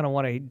 I just kind of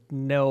want to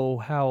know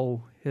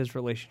how his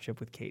relationship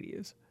with Katie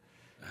is.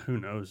 Who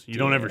knows? You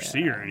don't ever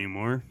see her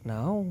anymore.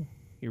 No.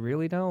 You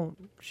really don't.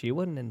 She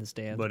wasn't in the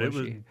stands. But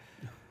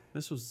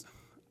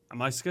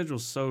my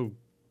schedule's so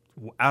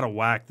out of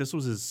whack. This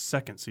was his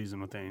second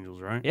season with the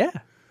Angels, right? Yeah.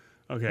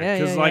 Okay.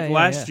 Because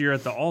last year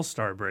at the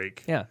All-Star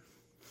break. Yeah.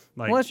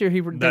 Like last year they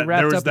wrapped up in Texas.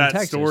 There was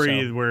that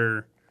story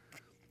where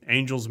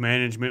Angels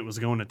management was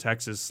going to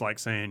Texas, like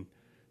saying,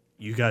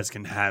 you guys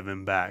can have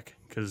him back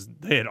because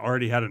they had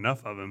already had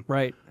enough of him.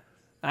 Right.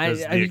 Because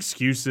the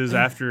excuses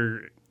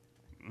after,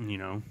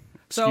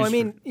 So, I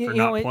mean, for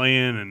not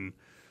playing and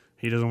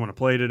he doesn't want to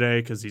play today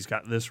because he's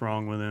got this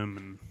wrong with him.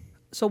 And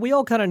so we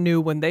all kind of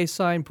knew when they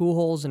signed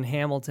Pujols and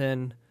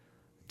Hamilton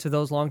to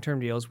those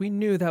long-term deals, we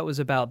knew that was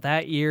about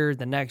that year,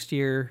 the next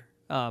year,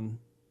 and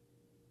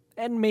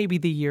maybe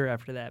the year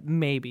after that,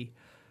 maybe.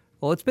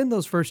 Well, it's been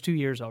those first 2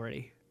 years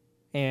already.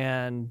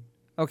 And,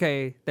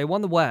 okay, they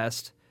won the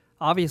West.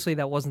 Obviously,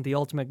 that wasn't the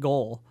ultimate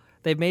goal.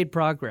 They've made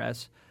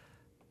progress.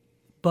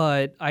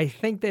 But I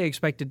think they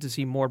expected to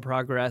see more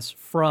progress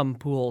from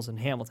Pujols and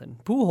Hamilton.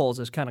 Pujols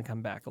has kind of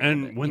come back a little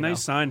bit. And when they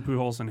signed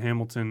Pujols and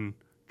Hamilton,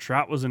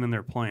 Trout wasn't in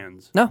their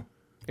plans. No,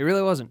 he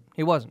really wasn't.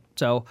 He wasn't.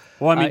 So,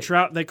 well, I mean,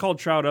 Trout. They called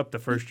Trout up the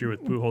first year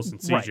with Pujols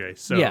and CJ. Right.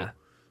 So, yeah.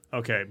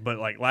 Okay, but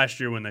like last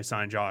year when they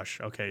signed Josh,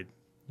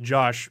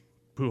 Josh,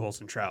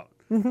 Pujols, and Trout.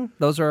 Mm-hmm.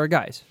 Those are our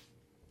guys.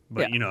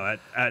 But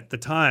at the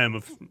time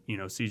of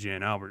CJ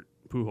and Albert,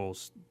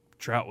 Pujols,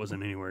 Trout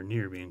wasn't anywhere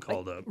near being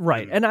called up.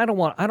 Right. And I don't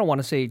want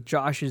to say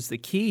Josh is the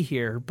key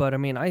here, but I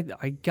mean, I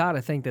got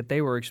to think that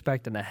they were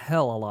expecting a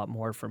hell a lot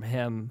more from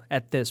him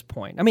at this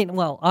point. I mean,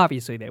 well,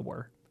 obviously they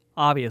were,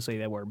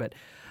 but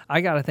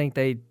I got to think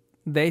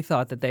they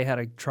thought that they had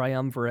a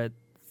triumvirate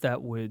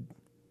that would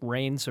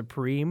reign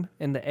supreme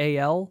in the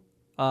AL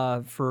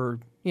for,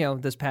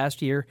 this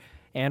past year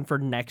and for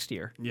next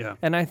year. Yeah.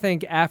 And I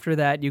think after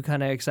that, you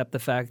kind of accept the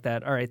fact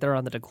that, all right, they're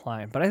on the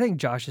decline. But I think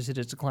Josh has hit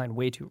his decline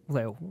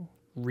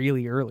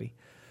really early.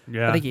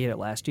 Yeah. I think he hit it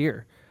last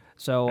year.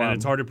 So and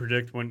it's hard to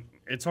predict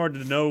it's hard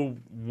to know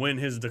when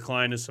his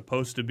decline is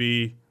supposed to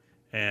be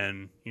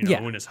and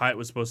when his height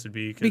was supposed to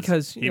be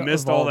because he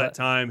missed all that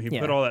time. He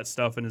put all that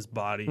stuff in his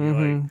body.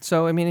 Mm-hmm.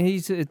 So I mean,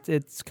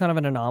 it's kind of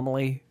an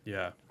anomaly.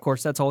 Yeah. Of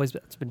course, that's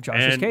been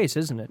Josh's case,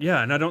 isn't it?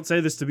 Yeah, and I don't say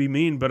this to be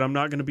mean, but I'm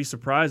not going to be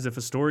surprised if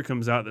a story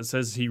comes out that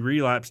says he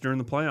relapsed during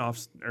the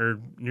playoffs or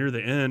near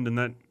the end, and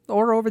that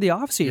or over the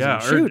offseason. Yeah,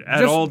 Shoot, or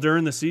at all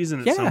during the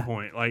season at some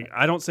point. Like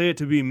I don't say it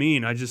to be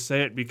mean. I just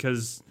say it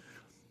because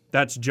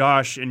that's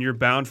Josh, and you're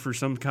bound for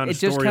some kind of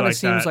story like that. It just kind of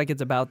seems like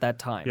it's about that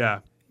time. Yeah,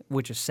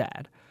 which is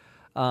sad.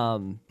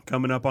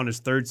 Coming up on his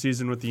third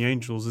season with the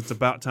Angels, it's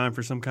about time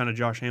for some kind of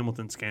Josh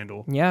Hamilton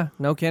scandal. Yeah,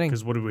 no kidding.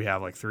 Because what do we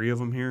have, like 3 of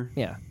them here?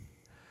 Yeah.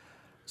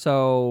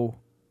 So,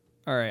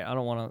 all right, I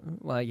don't want to.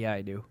 Well, yeah,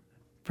 I do.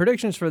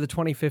 Predictions for the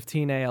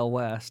 2015 AL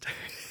West.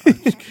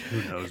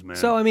 Who knows, man?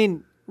 So, I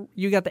mean,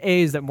 you got the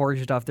A's that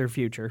mortgaged off their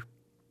future,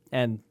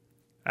 and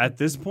at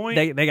this point,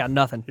 they got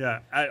nothing. Yeah,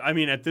 I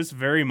mean, at this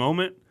very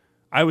moment,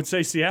 I would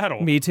say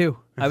Seattle. Me too.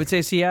 I would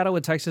say Seattle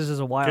with Texas as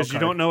a wild card. Because you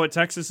don't know what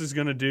Texas is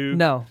going to do.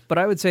 No, but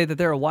I would say that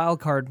they're a wild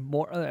card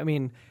more. I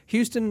mean,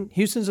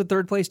 Houston's a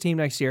third place team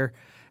next year,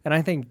 and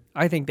I think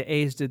the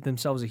A's did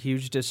themselves a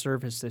huge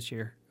disservice this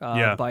year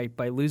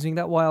by losing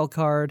that wild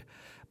card,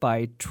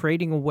 by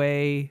trading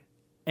away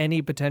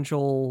any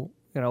potential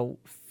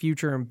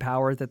future and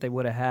power that they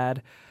would have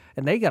had.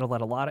 And they got to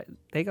let a lot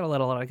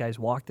of guys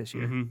walk this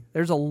year. Mm-hmm.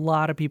 There's a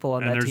lot of people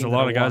on that team. And there's a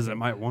lot of guys that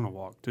might want to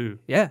walk too.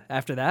 Yeah,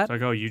 after that. It's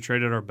like, oh, you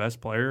traded our best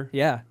player?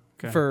 Yeah.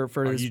 Okay. For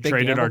this you big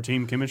traded gamble. our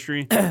team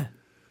chemistry? And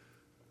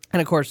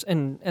of course,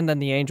 and then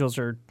the Angels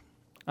are,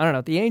 I don't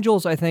know. The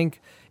Angels, I think,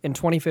 in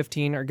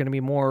 2015 are going to be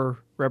more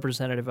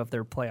representative of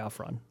their playoff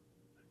run.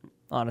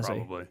 Honestly.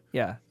 Probably.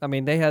 Yeah. I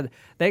mean, they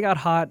got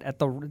hot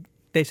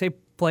they say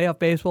playoff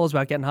baseball is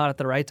about getting hot at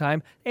the right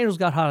time. Angels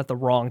got hot at the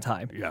wrong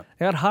time. Yeah.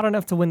 They got hot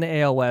enough to win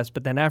the AL West,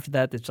 but then after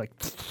that, it's like...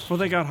 Well,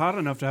 they got hot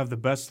enough to have the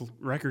best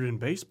record in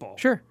baseball.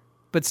 Sure.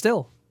 But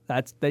still,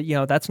 that's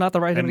not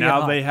the right time to get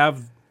hot.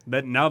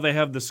 Now they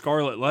have the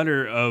scarlet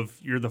letter of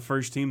you're the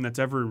first team that's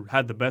ever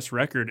had the best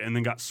record and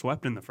then got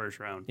swept in the first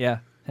round. Yeah.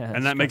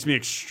 And that makes me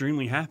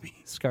extremely happy.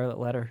 Scarlet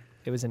letter.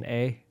 It was an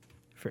A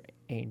for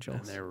Angels.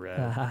 And they're red.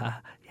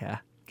 Yeah.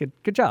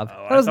 Good job.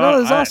 That was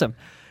awesome.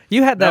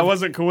 You had that. That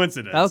wasn't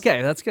coincidence.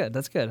 Okay, that's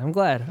good. I'm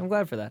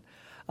glad for that.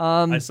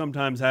 I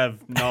sometimes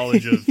have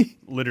knowledge of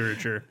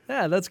literature.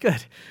 Yeah, that's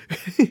good.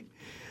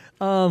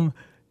 So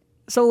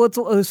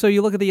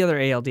you look at the other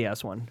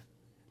ALDS one,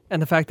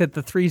 and the fact that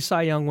the 3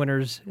 Cy Young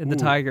winners in the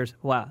Tigers.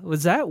 Wow,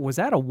 was that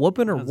a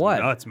whooping or what?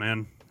 Nuts,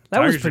 man. That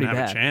Tigers was pretty didn't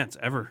have bad. a chance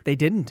ever. They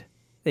didn't.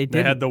 They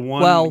had the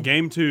one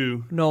game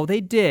 2. No,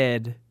 they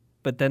did,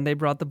 but then they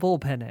brought the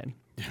bullpen in.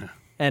 Yeah.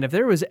 And if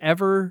there was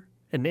ever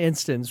an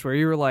instance where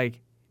you were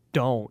like,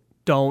 don't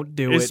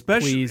do it,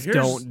 please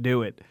don't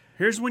do it.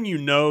 Here's when you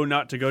know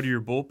not to go to your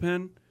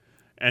bullpen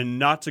and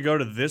not to go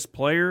to this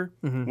player.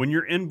 Mm-hmm. When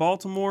you're in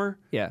Baltimore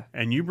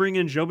and you bring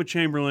in Joba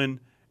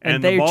Chamberlain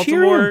and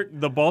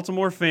the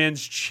Baltimore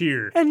fans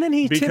cheer. And then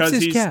he tips his cap.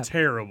 Because he's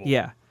terrible.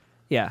 Yeah.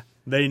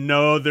 They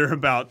know they're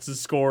about to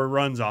score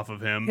runs off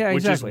of him,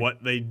 which is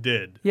what they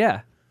did.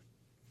 Yeah.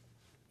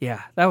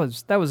 Yeah, that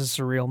was a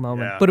surreal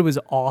moment, Yeah. but it was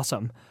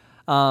awesome.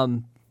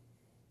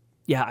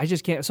 I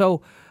just can't.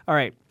 So, all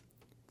right,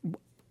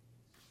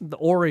 the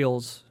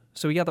Orioles.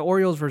 So we got the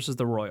Orioles versus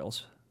the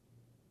Royals,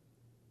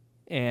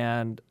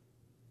 and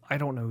I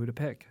don't know who to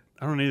pick.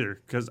 I don't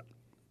either because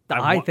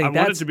I think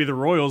want it to be the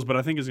Royals, but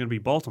I think it's going to be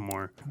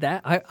Baltimore.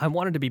 I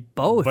want it to be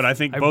both. But I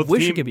think both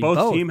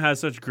team has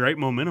such great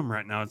momentum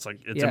right now. It's like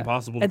it's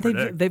impossible to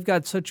predict. They've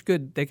got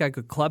they got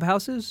good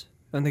clubhouses,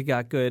 and they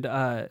got good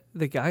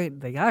they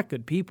got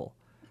good people.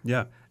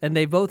 Yeah, and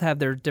they both have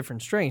their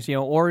different strengths.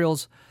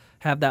 Orioles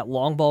have that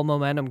long ball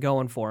momentum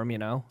going for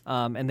them.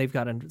 And they've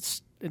got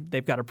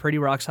a pretty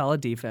rock solid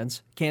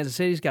defense. Kansas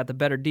City's got the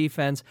better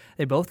defense.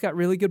 They both got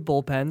really good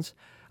bullpens.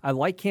 I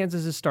like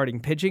Kansas's starting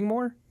pitching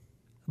more,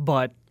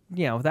 but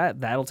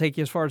that'll take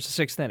you as far as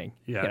the 6th inning.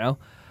 Yeah.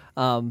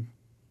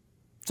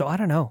 So I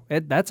don't know.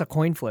 That's a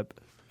coin flip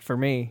for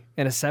me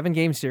in a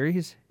 7-game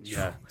series.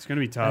 Yeah, it's going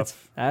to be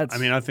tough. I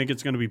think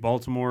it's going to be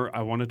Baltimore.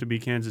 I want it to be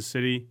Kansas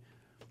City.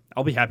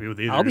 I'll be happy with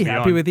either. I'll be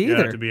happy with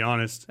either. Yeah, to be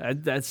honest.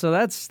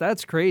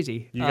 That's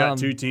crazy. You got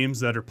two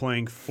teams that are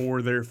playing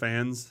for their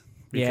fans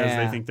because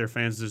they think their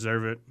fans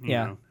deserve it. You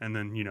know, and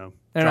then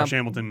Josh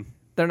Hamilton.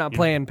 They're not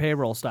playing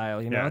payroll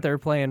style. They're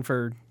playing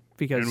for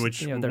because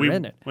they're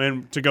in it.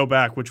 And to go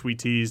back, which we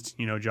teased,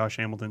 Josh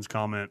Hamilton's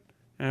comment.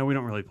 We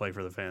don't really play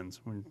for the fans.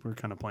 We're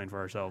kind of playing for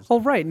ourselves. Oh,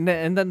 right,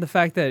 and then the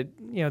fact that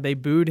they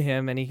booed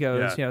him and he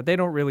goes, they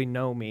don't really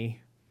know me.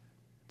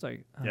 It's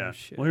like,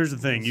 shit. Well, here's the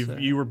thing: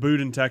 you were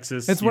booed in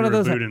Texas. It's one of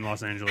those booed in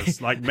Los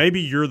Angeles. Like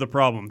maybe you're the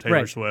problem,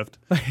 Taylor Swift.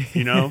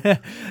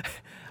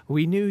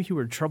 We knew you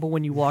were trouble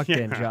when you walked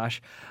in,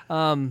 Josh.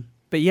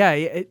 But yeah,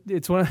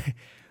 it's one.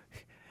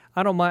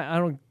 I don't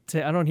mind.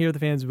 I don't hear the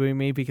fans booing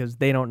me because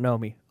they don't know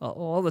me.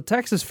 Well, the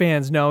Texas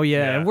fans know you,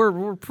 and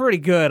we're pretty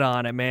good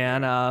on it,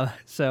 man.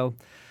 So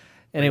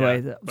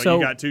anyway, but you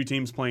got two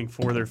teams playing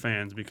for their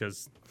fans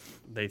because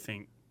they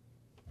think,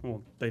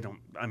 well, they don't.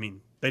 I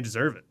mean, they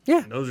deserve it.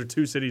 Yeah, and those are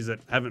two cities that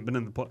haven't been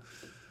in the play.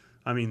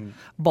 I mean,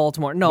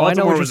 Baltimore. No, I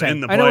know what you're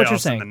saying. I know what you're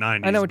saying. In the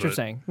 90s, I know what you're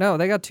saying. No,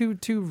 they got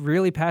two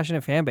really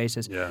passionate fan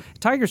bases. Yeah,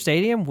 Tiger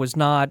Stadium was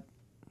not,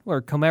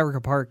 or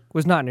Comerica Park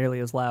was not nearly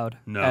as loud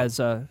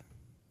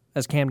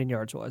as Camden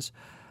Yards was.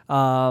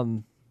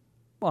 On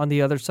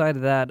the other side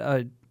of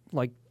that,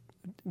 like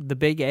the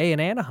Big A in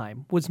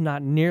Anaheim was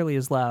not nearly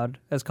as loud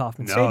as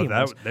Kauffman Stadium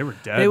was. They were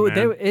dead,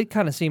 man. It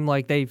kind of seemed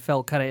like they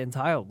felt kind of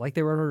entitled, like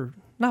they were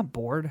not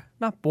bored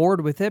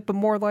with it, but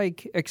more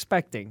like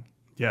expecting.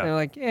 Yeah. They're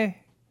like,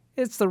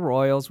 it's the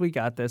Royals, we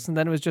got this. And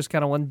then it was just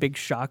kind of one big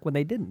shock when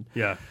they didn't.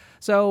 Yeah.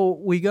 So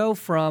we go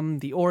from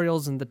the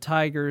Orioles and the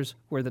Tigers,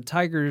 where the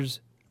Tigers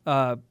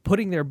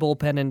putting their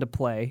bullpen into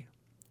play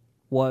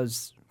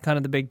was kind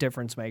of the big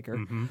difference maker.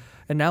 Mm-hmm.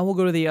 And now we'll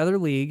go to the other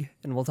league,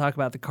 and we'll talk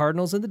about the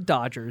Cardinals and the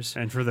Dodgers.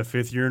 And for the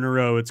 5th year in a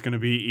row, it's going to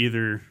be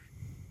either...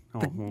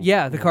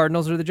 the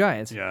Cardinals or the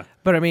Giants. Yeah.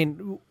 But, I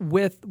mean,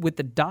 with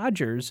the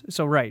Dodgers,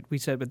 so right, we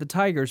said with the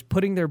Tigers,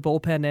 putting their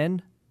bullpen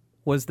in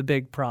was the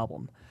big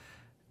problem.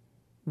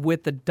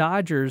 With the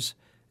Dodgers,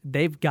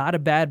 they've got a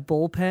bad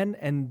bullpen,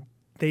 and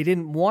they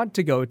didn't want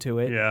to go to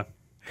it. Yeah.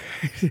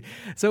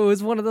 So it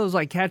was one of those,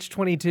 like,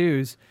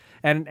 catch-22s.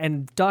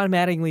 And Don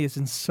Mattingly is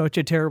in such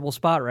a terrible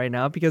spot right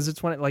now because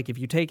it's if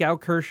you take out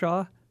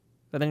Kershaw,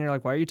 but then you're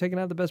like, why are you taking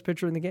out the best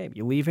pitcher in the game?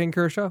 You leave in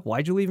Kershaw?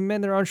 Why'd you leave him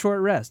in there on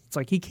short rest? It's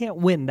like he can't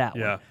win that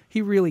one.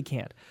 He really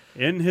can't.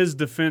 In his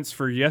defense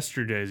for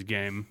yesterday's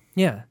game,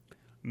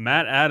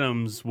 Matt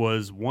Adams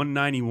was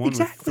 191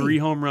 with 3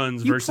 home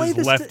runs versus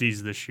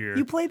lefties this year.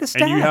 You play the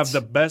stats. And you have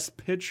the best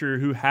pitcher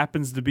who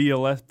happens to be a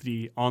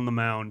lefty on the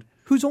mound.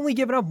 Who's only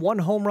given up 1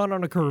 home run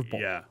on a curveball.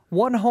 Yeah.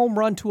 1 home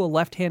run to a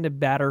left-handed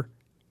batter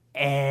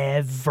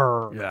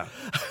ever. Yeah.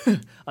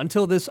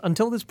 until this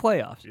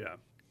playoffs. Yeah.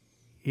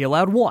 He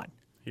allowed 1.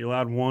 He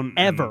allowed 1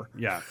 ever.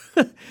 Yeah.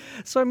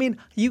 So I mean,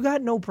 you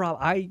got no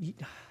problem.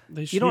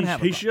 You don't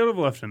have. He should have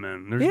left him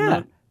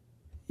in.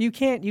 You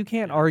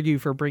can't argue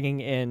for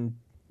bringing in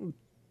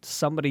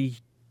somebody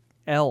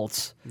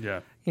else.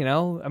 Yeah.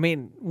 I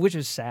mean, which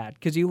is sad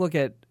because you look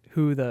at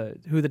who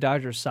the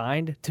Dodgers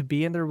signed to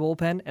be in their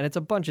bullpen, and it's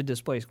a bunch of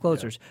displaced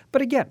closers. Yeah.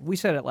 But again, we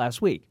said it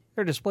last week.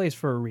 They're displaced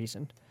for a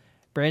reason.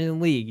 Brandon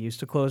League used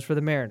to close for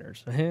the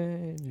Mariners.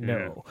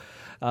 No.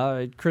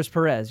 Chris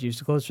Perez used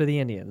to close for the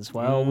Indians.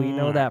 Well, we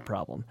know that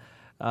problem.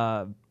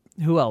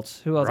 Who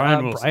else?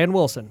 Brian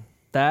Wilson.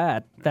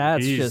 That's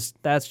just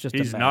a mess.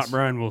 He's not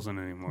Brian Wilson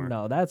anymore.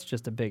 No, that's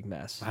just a big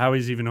mess. How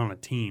he's even on a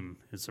team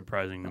is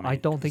surprising to me. I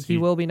don't think he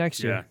will be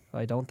next year.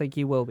 I don't think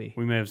he will be.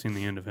 We may have seen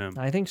the end of him.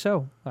 I think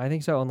so,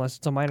 unless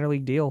it's a minor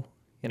league deal.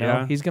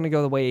 He's going to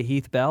go the way of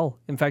Heath Bell.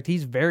 In fact,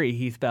 he's very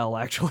Heath Bell,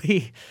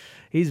 actually.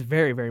 He's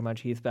very, very much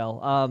Heath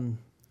Bell.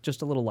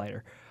 Just a little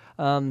lighter.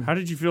 How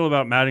did you feel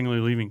about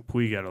Mattingly leaving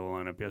Puig out of the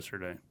lineup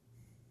yesterday?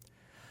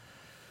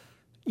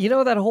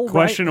 That whole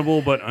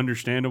questionable but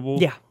understandable.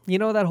 Yeah,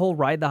 that whole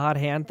ride the hot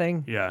hand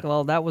thing. Yeah.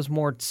 Well, that was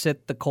more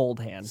sit the cold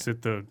hand.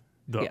 Sit the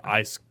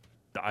ice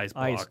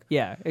block.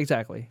 Yeah,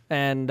 exactly.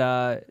 And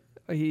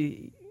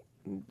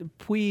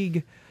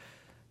Puig,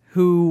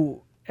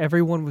 who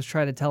everyone was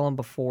trying to tell him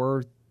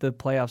before the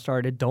playoffs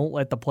started, don't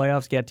let the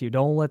playoffs get to you.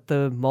 Don't let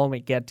the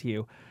moment get to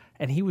you.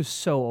 And he was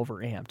so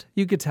overamped.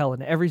 You could tell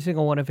in every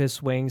single one of his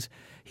swings,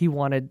 he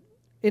wanted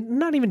it,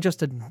 not even just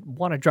to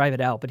want to drive it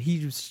out, but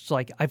he was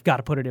like, I've got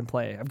to put it in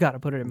play. I've got to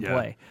put it in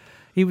play.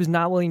 He was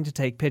not willing to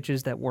take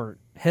pitches that weren't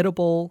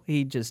hittable.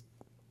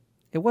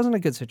 It wasn't a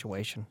good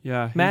situation.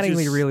 Yeah,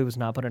 Mattingly really was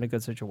not put in a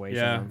good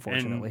situation,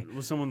 unfortunately. And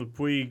with someone with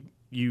Puig,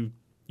 you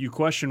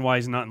question why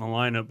he's not in the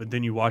lineup, but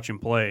then you watch him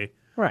play.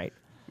 Right.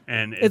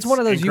 And it's one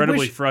of those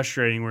incredibly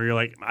frustrating where you're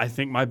like, I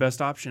think my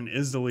best option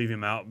is to leave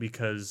him out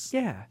because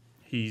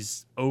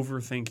he's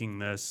overthinking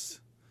this.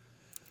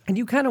 And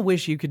you kind of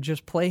wish you could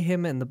just play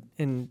him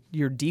in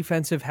your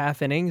defensive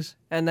half innings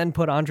and then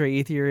put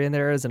Andre Ethier in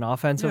there as an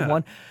offensive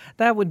one.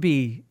 That would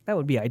be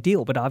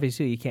ideal, but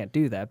obviously you can't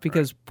do that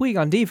because Puig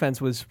on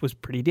defense was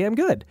pretty damn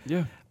good.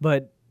 Yeah.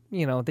 But,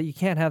 that you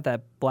can't have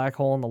that black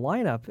hole in the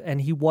lineup, and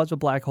he was a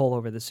black hole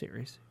over the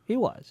series. He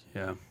was.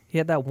 Yeah. He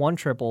had that one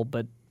triple,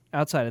 but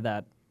outside of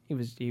that,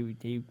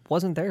 he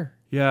wasn't there.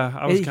 Yeah,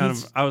 I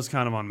was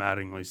kind of on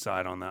Mattingly's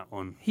side on that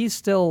one. He's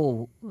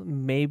still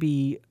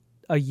maybe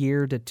a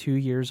year to 2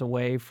 years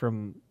away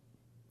from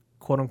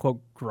quote unquote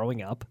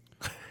growing up.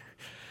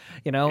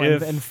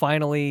 And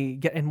finally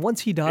and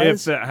once he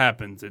does, if that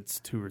happens, it's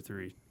 2 or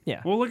 3.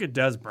 Yeah. Well, look at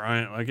Des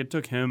Bryant. Like, it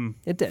took him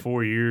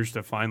 4 years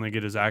to finally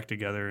get his act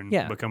together and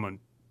become a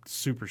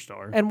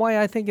superstar. And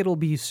why I think it'll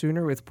be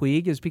sooner with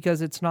Puig is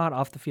because it's not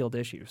off the field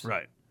issues.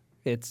 Right.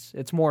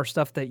 It's more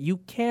stuff that you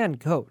can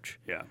coach.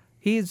 Yeah.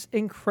 He's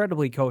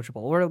incredibly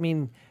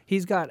coachable.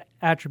 He's got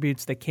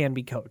attributes that can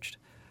be coached.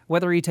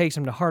 Whether he takes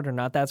them to heart or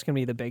not, that's going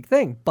to be the big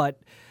thing. But,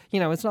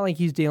 it's not like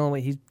he's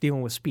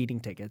dealing with speeding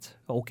tickets.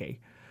 Okay.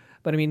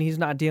 But, he's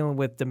not dealing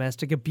with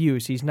domestic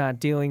abuse. He's not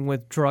dealing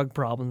with drug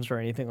problems or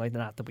anything like that,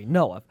 not that we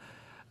know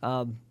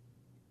of.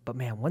 But,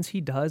 man, once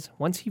he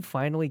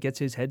finally gets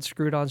his head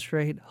screwed on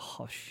straight,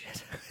 oh,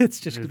 shit. It's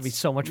just going to be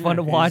so much fun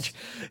to watch.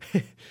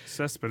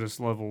 Cespedes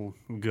level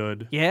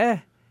good. Yeah.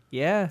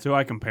 Yeah. So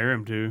I compare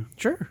him to.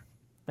 Sure.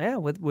 Yeah,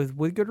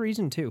 with good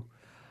reason, too.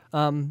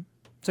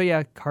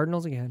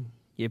 Cardinals again.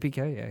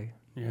 Yippee-ki-yay.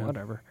 Yeah.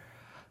 Whatever.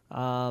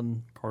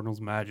 Cardinals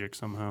magic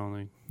somehow.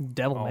 They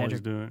devil always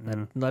magic. do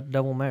it. That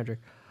devil magic.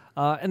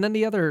 And then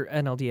the other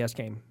NLDS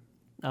game,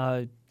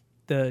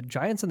 the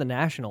Giants and the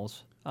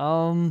Nationals.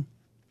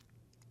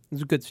 It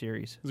was a good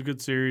series. It was a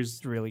good series.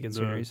 It's a really good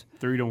series.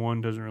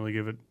 3-1 doesn't really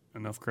give it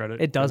enough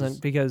credit. It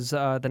doesn't because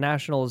the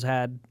Nationals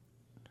had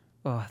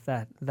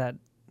that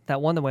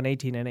one that went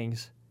 18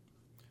 innings.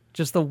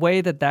 Just the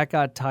way that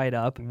got tied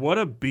up. What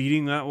a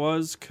beating that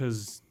was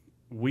because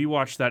we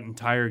watched that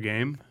entire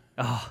game.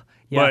 Oh,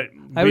 yeah.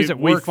 But I was at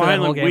work for that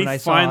whole game, we and I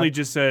finally saw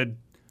just said,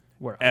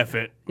 F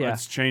it. Yeah.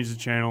 Let's change the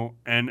channel.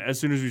 And as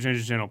soon as we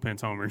changed the channel,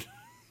 Pence homered.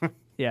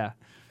 Yeah.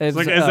 Is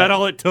that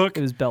all it took?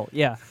 It was Belt,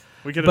 yeah.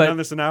 We could have done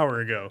this an hour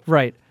ago.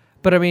 Right.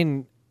 But,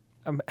 I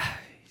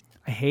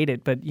hate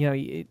it, but,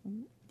 you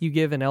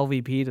give an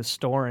LVP to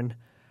Storin.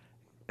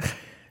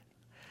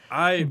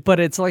 But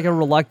it's like a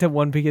reluctant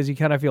one because you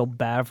kind of feel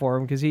bad for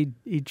him because he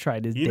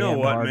tried his damn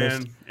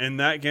hardest. Man? In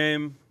that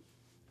game,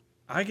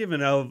 I give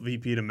an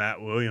LVP to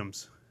Matt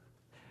Williams.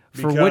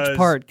 For which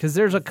part? Because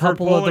there's a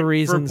couple of the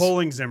reasons. For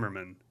pulling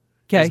Zimmerman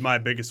is my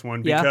biggest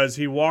one because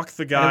he walked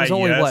the guy, and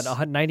it was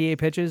only, 98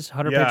 pitches,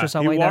 100 pitches,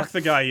 something like that? He walked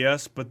the guy,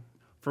 yes, but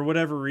for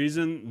whatever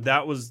reason,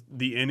 that was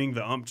the inning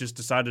the ump just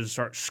decided to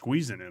start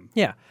squeezing him.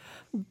 Yeah.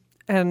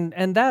 And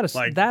that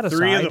aside.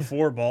 3 of the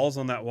 4 balls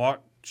on that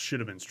walk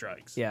should have been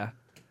strikes. Yeah.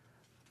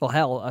 Well,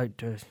 hell,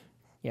 there's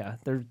I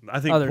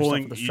think other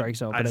pulling stuff with the strike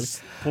zone.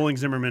 Pulling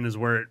Zimmerman is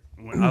where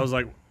I was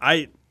like,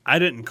 I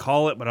didn't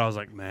call it, but I was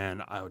like,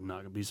 man, I would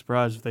not be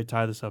surprised if they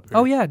tie this up here.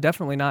 Oh yeah,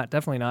 definitely not.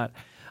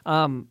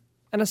 And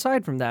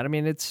aside from that,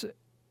 it's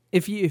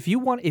if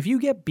you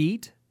get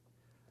beat,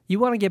 you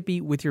want to get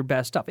beat with your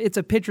best stuff. It's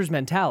a pitcher's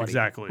mentality,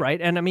 exactly, right?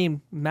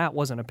 And Matt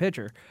wasn't a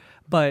pitcher,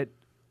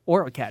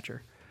 or a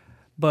catcher,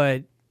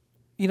 but.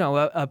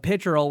 A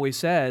pitcher always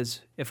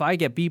says, if I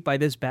get beat by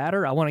this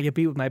batter, I want to get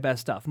beat with my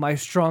best stuff, my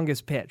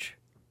strongest pitch.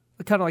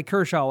 Kind of like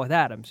Kershaw with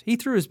Adams. He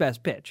threw his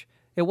best pitch.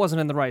 It wasn't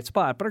in the right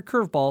spot, but a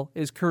curveball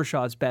is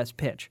Kershaw's best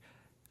pitch.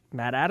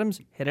 Matt Adams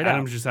hit it out.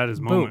 Adams just had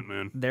his moment,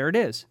 man. There it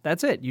is.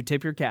 That's it. You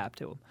tip your cap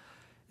to him.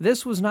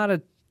 This was not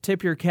a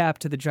tip your cap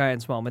to the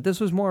Giants moment.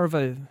 This was more of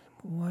a,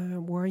 what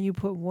are you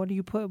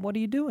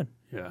doing?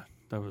 Yeah,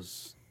 that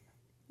was...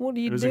 What are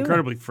you doing? It was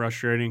incredibly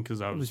frustrating because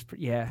I was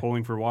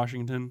pulling for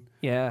Washington.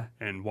 Yeah.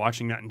 And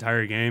watching that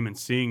entire game and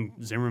seeing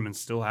Zimmerman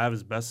still have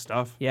his best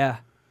stuff. Yeah.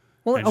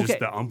 Well, and just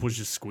the ump was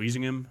just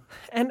squeezing him.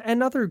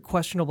 And other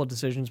questionable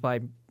decisions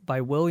by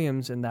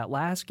Williams in that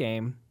last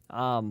game.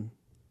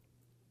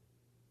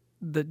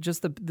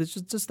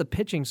 The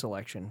pitching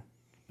selection,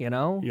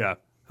 Yeah.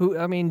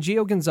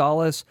 Gio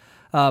Gonzalez,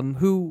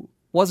 who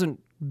wasn't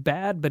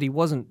bad, but he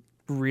wasn't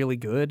really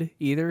good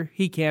either.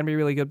 He can be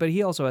really good, but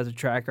he also has a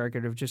track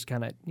record of just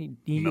kind of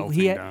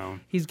melting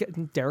down. He's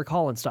getting Derek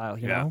Holland style,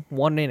 you know,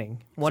 1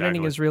 inning. One Exactly.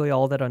 inning is really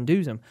all that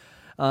undoes him.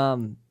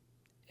 And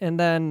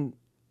then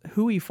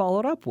who he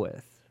followed up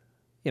with,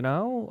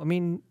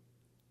 Tanner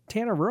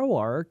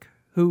Roark,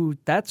 who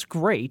that's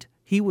great.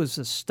 He was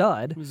a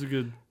stud. He was a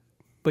good,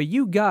 but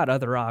you got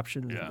other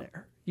options in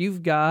there.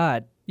 You've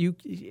got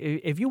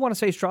if you want to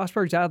say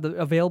Strasburg's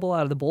available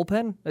out of the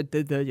bullpen,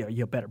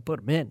 you better put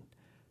him in.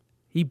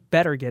 He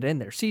better get in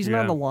there. Season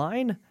on the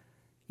line,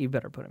 you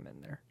better put him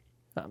in there.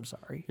 I'm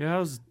sorry.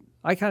 Yeah,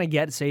 I kind of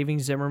get saving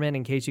Zimmerman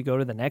in case you go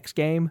to the next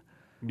game,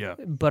 yeah.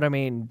 but I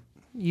mean,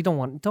 you don't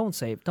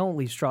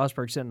leave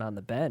Strasburg sitting on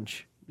the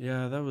bench.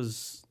 Yeah, that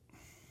was.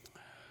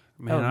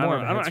 That was Man, more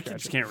of a head I scratcher.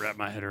 just can't wrap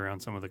my head around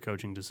some of the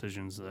coaching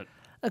decisions that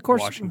Of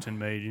course, Washington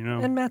made.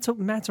 and Matt's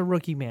a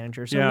rookie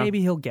manager, so Yeah.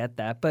 maybe he'll get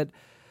that. But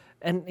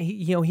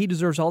he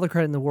deserves all the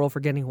credit in the world for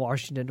getting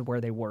Washington to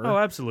where they were. Oh,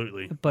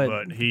 absolutely.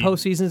 but he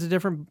postseason's a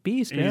different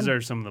beast, he man.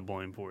 deserves some of the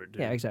blame for it, too.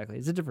 Yeah, exactly.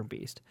 It's a different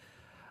beast.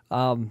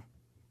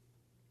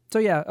 So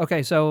yeah,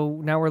 okay.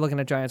 So now we're looking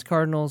at Giants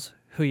Cardinals.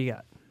 Who you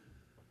got?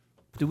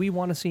 Do we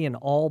want to see an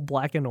all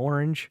black and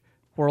orange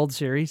World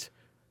Series?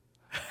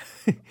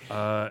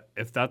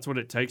 If that's what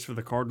it takes for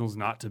the Cardinals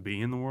not to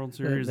be in the World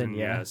Series, then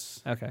yeah.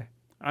 yes. Okay.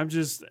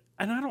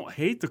 And I don't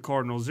hate the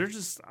Cardinals.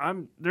 There's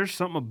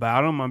something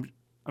about them.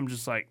 I'm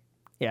just like,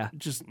 Yeah.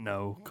 just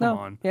no, come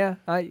on. Yeah.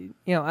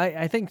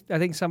 I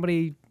think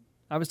somebody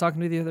I was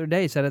talking to the other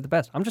day said it the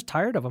best. I'm just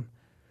tired of them.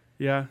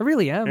 Yeah. I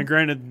really am. And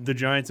granted, the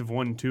Giants have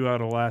won 2 out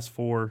of the last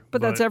 4.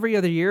 But that's every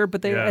other year.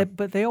 But Yeah.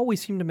 they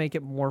always seem to make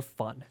it more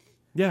fun.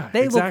 Yeah,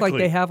 They exactly. look like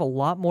they have a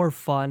lot more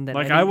fun than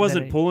I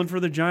wasn't pulling for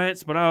the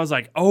Giants, but I was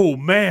like, oh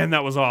man,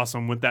 that was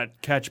awesome with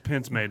that catch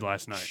Pence made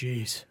last night.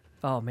 Jeez.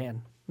 Oh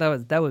man,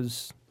 that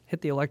was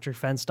hit the electric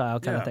fence style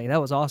kind of Yeah. thing.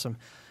 That was awesome.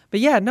 But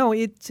yeah, no,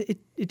 it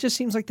just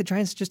seems like the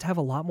Giants just have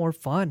a lot more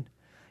fun.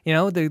 You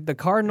know, the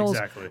Cardinals.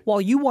 Exactly.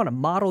 While you want to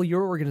model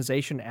your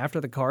organization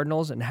after the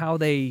Cardinals and how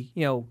they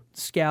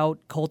scout,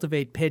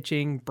 cultivate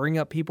pitching, bring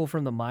up people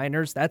from the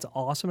minors, that's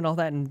awesome and all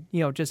that, and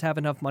just have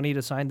enough money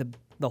to sign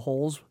the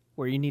holes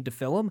where you need to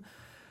fill them.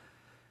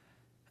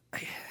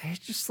 They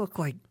just look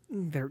like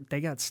they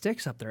got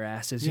sticks up their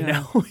asses.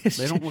 Yeah. It's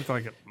They don't look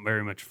like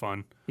very much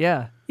fun.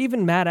 Yeah,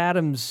 even Matt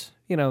Adams,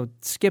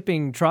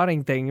 skipping,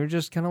 trotting thing, you're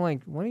just kind of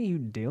like, what are you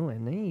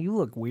doing? Hey, you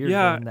look weird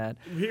doing that.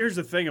 Here's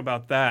the thing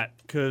about that,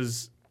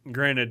 because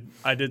granted,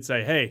 I did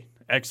say, hey,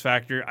 X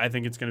Factor, I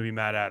think it's going to be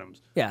Matt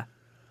Adams. Yeah,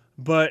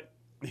 But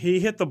he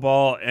hit the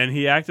ball, and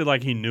he acted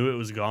like he knew it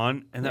was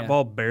gone, and that Yeah.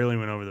 ball barely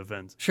went over the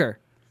fence. sure,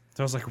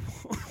 So I was like,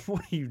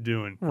 what are you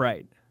doing?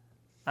 right.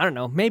 I don't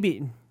know.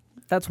 Maybe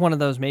that's one of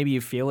those. Maybe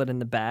you feel it in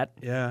the bat.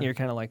 Yeah. You're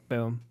kind of like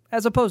boom,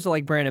 as opposed to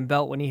like Brandon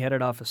Belt when he hit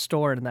it off a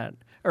Stewart in that,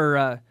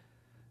 or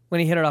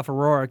when he hit it off a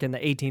Rourke in the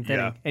 18th Yeah.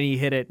 inning, and he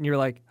hit it, and you're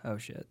like, oh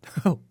shit,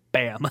 oh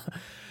bam.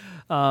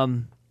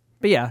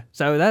 But yeah,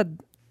 so that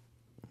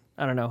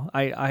I don't know.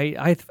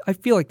 I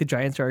feel like the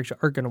Giants are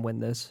going to win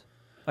this.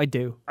 I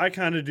do. I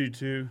kind of do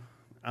too.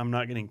 I'm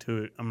not getting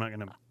to it. I'm not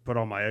going to put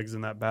all my eggs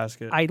in that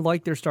basket. I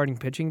like their starting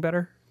pitching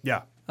better.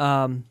 Yeah.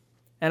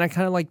 And I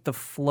kind of like the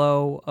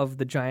flow of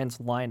the Giants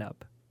lineup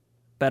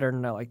better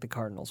than I like the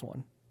Cardinals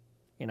one.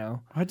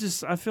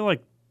 I feel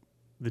like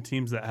the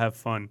teams that have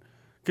fun.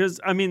 Because,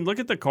 I mean, look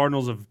at the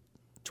Cardinals of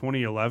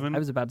 2011. I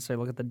was about to say,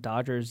 look at the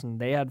Dodgers, and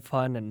they had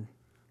fun, and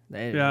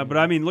Yeah, but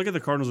I mean, look at the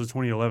Cardinals of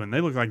 2011.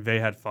 They look like they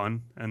had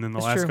fun. And then the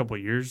That's last true. couple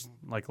of years,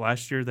 like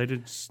last year, they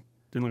didn't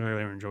look like they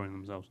were enjoying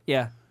themselves.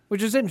 yeah,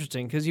 which is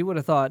interesting because you would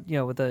have thought,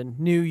 with a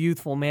new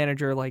youthful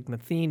manager like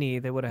Matheny,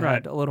 they would have Right.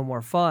 had a little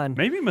more fun.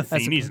 Maybe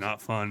Matheny's opposed-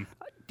 not fun.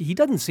 He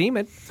doesn't seem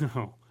it.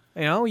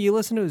 No. You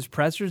listen to his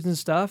pressers and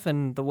stuff,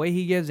 and the way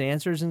he gives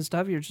answers and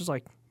stuff, you're just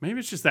like, Maybe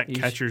it's just that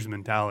catcher's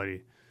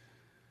mentality.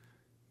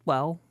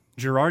 well,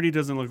 Girardi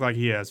doesn't look like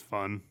he has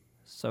fun.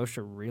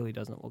 Socha really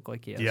doesn't look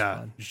like he has Yeah.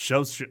 fun.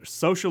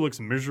 Socha looks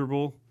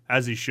miserable,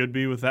 as he should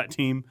be with that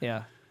team,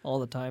 Yeah, all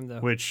the time,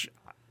 though. which,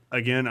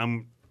 again,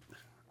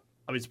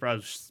 I'll be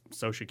surprised if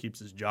Socha keeps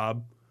his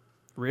job,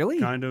 Really?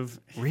 kind of.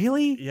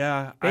 Really?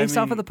 Yeah. Based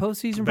off of the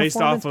postseason Based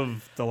performance? off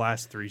of the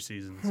last 3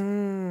 seasons.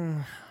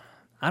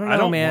 I don't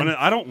know, man.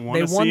 I don't want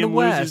They to see won the him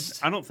lose.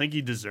 West. I don't think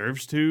he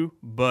deserves to,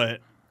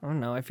 but I don't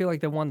know. I feel like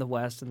they won the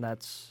West, and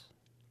that's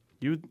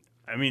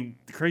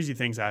crazier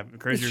things have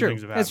happened.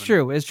 It's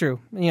true. It's true.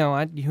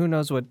 Who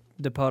knows what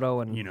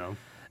Dipoto and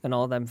and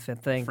all them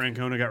think.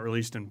 Francona got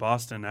released in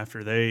Boston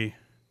after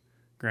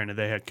granted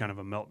they had kind of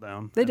a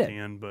meltdown They at did. the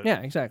end, but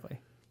Yeah, exactly.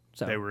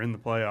 So they were in the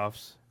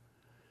playoffs.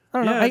 I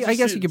don't know. Yeah, I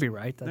guess you could be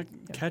right. The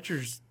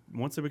catchers,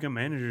 once they become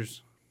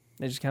managers,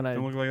 They just kind don't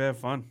of look like they have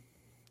fun.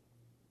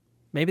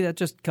 maybe that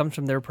just comes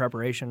from their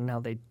preparation and how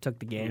they took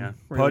the game Yeah,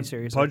 really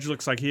seriously. Pudge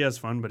looks like he has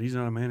fun, but he's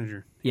not a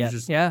manager. yeah, He's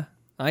just, yeah.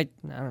 I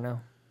don't know.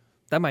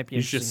 That might be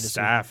he's interesting just to see.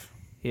 staff.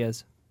 He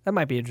is. That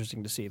might be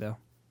interesting to see though.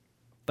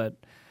 But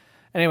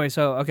anyway,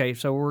 so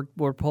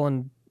we're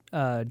pulling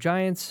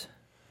Giants.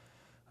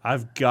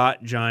 I've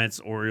got Giants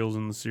Orioles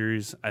in the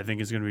series. I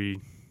think it's going to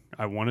be.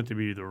 I want it to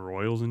be the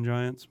Royals and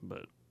Giants,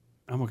 but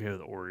I'm okay with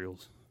the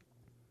Orioles.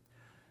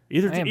 I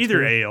am Either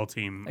too. AL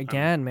team.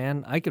 Again,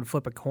 man, I could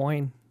flip a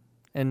coin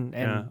and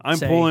Yeah, I'm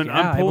say, pulling. yeah,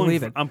 I'm I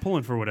believe pulling. it. I'm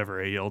pulling for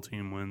whatever AL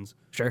team wins.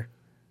 Sure.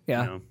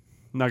 Yeah. I'm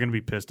not going to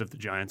be pissed if the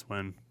Giants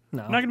win.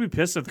 No. I'm not going to be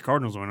pissed if the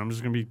Cardinals win. I'm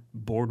just going to be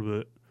bored with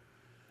it.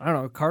 I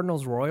don't know.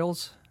 Cardinals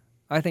Royals.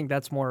 I think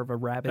that's more of a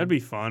rabid. That'd be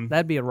fun.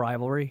 That'd be a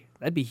rivalry.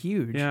 That'd be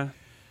huge. Yeah.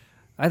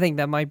 I think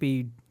that might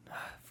be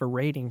for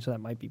ratings. That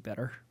might be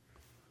better.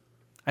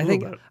 I Little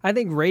think. bit. I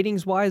think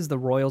ratings wise, the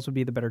Royals would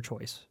be the better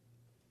choice.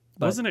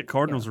 But, Wasn't it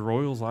Cardinals or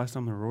Royals last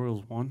time the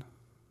Royals won?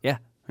 Yeah.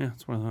 Yeah,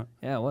 that's what I thought.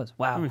 Yeah, it was.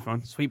 Wow. That'd be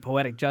fun. Sweet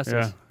poetic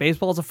justice. Yeah.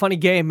 Baseball's a funny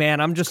game,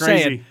 man. I'm just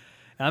Crazy.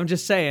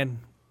 saying.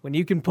 When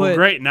you can put Well,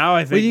 great. Now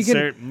I think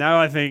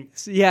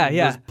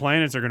Yeah. those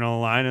planets are going to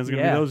align. It's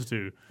going to be those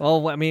two.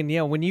 Well, I mean,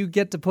 when you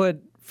get to put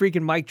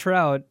freaking Mike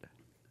Trout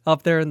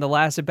up there in the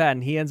last at bat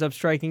and he ends up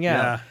striking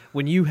out, Yeah.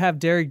 when you have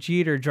Derek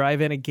Jeter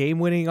drive in a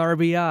game-winning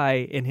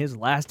RBI in his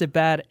last at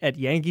bat at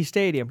Yankee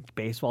Stadium,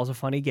 baseball's a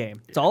funny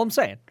game. That's all I'm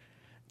saying.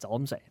 It's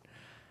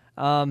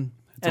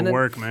a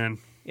work, man.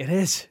 It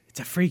is. It's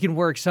a freaking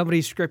work.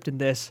 Somebody's scripting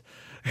this.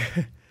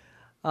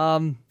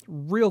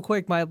 Real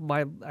quick, my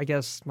I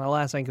guess my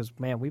last thing, because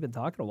man, we've been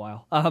talking a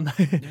while.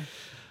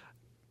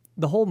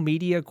 The whole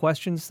media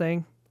questions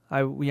thing.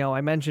 I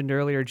mentioned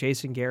earlier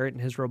Jason Garrett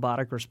and his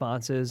robotic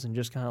responses, and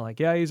just kind of like,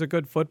 yeah, he's a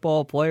good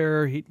football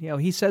player.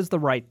 He says the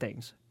right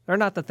things. They're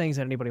not the things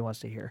that anybody wants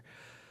to hear.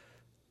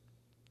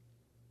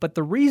 But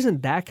the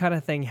reason that kind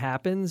of thing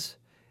happens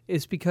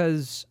is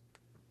because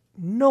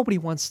nobody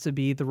wants to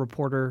be the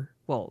reporter.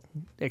 Well,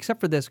 except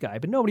for this guy,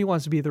 but nobody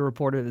wants to be the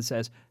reporter that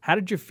says, "How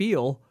did you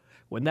feel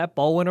when that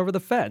ball went over the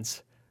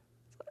fence?"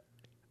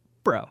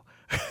 Bro.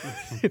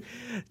 What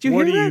do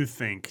you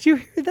think? Did you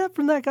hear that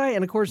from that guy?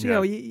 And of course,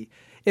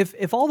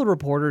 if all the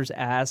reporters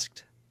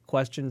asked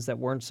questions that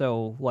weren't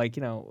so like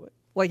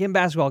in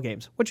basketball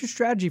games, what's your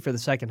strategy for the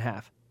second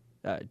half?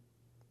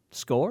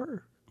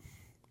 Score?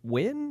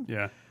 Win?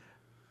 Yeah.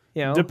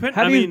 How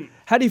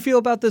do you feel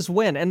about this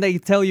win? And they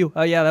tell you,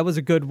 oh yeah, that was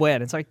a good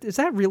win. It's like, is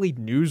that really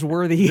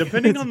newsworthy?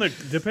 Depending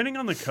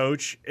on the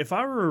coach, if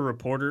I were a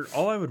reporter,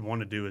 all I would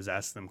want to do is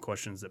ask them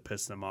questions that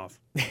piss them off.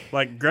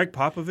 Like Greg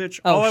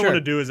Popovich, all I want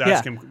to do is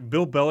ask him.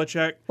 Bill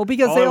Belichick. Well,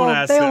 because they all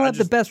have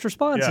the best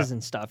responses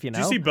and stuff. Did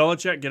you see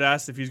Belichick get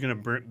asked if he's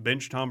going to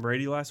bench Tom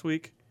Brady last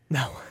week?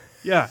 No.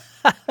 Yeah.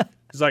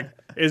 It's like,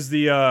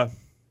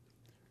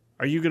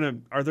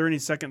 are there any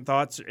second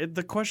thoughts?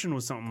 The question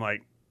was something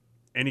like,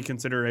 any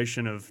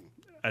consideration of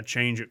a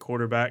change at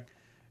quarterback,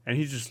 and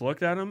he just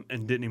looked at him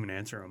and didn't even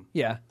answer him.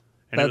 Yeah,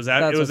 and it was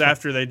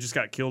after they just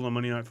got killed on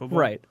Monday Night Football.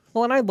 Right.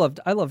 Well, and I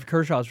loved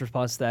Kershaw's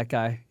response to that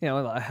guy.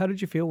 How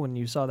did you feel when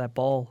you saw that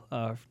ball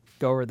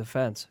go over the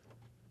fence?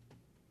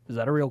 Is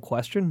that a real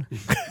question?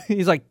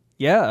 He's like,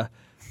 yeah.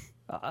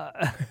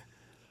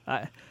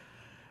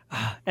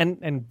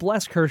 And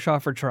bless Kershaw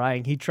for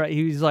trying.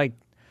 He's like,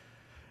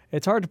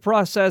 it's hard to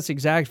process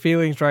exact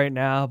feelings right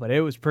now, but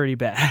it was pretty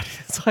bad.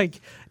 It's like,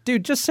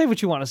 dude, just say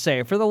what you want to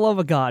say. For the love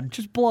of God,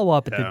 just blow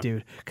up at the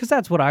dude, because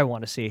that's what I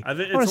want to see. I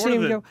want to see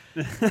him go.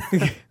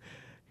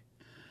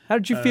 How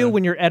did you feel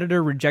when your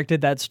editor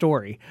rejected that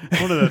story?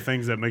 One of the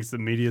things that makes the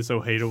media so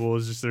hateable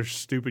is just their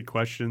stupid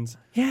questions.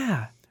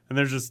 Yeah. And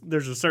there's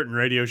a certain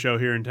radio show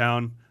here in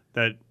town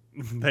that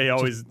they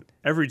always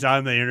every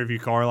time they interview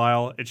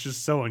Carlisle, it's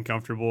just so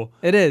uncomfortable.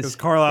 It is, because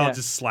Carlisle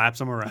just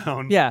slaps him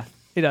around. Yeah.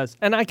 He does,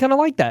 and I kind of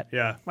like that.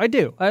 Yeah, I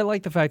do. I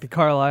like the fact that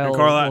Carlisle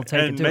will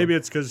take it to maybe him.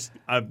 It's because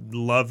I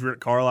love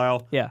Rick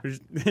Carlisle. Yeah.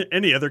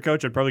 Any other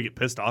coach, I'd probably get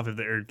pissed off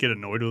or get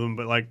annoyed with him.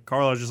 But like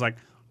Carlisle's just like,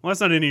 well, that's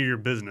not any of your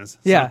business. So.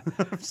 Yeah,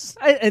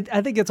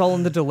 I think it's all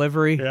in the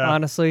delivery,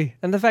 honestly,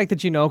 and the fact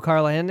that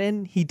Carlisle,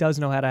 and he does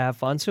know how to have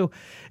fun. So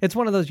it's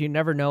one of those you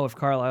never know if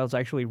Carlisle's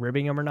actually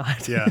ribbing him or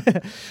not. Yeah,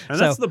 and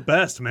that's the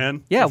best,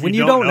 man. Yeah, if when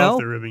you don't know if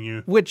they're ribbing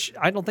you, which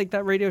I don't think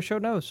that radio show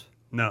knows.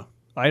 No,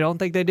 I don't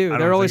think they do.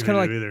 They're always kind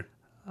of like. Either.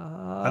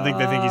 I think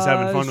they think he's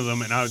having fun with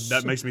them, and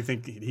that makes me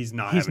think he's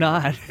not. He's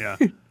not. Fun.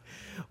 Yeah.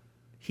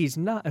 He's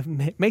not.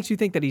 It makes you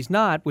think that he's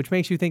not, which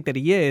makes you think that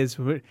he is.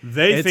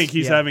 They think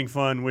he's having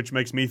fun, which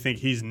makes me think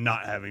he's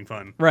not having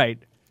fun. Right.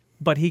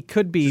 But he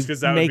could be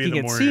making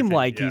it seem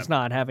like he's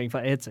not having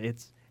fun.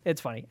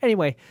 It's funny.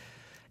 Anyway,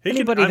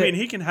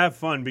 he can have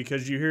fun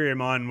because you hear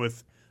him on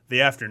with the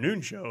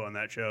afternoon show on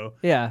that show.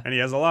 Yeah. And he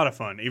has a lot of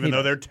fun, even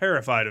though they're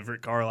terrified of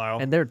Rick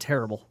Carlisle. And they're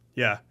terrible.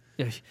 Yeah.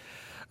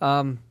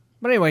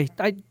 But anyway,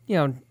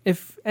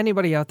 if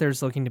anybody out there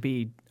is looking to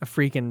be a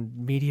freaking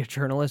media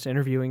journalist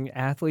interviewing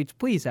athletes,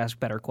 please ask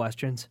better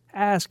questions.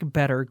 Ask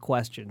better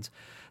questions.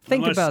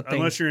 Think about things.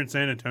 Unless you're in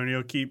San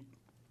Antonio, keep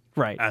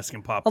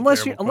asking Pop.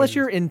 Unless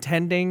you're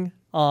intending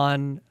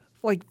on,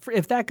 like,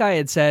 if that guy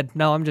had said,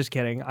 "No, I'm just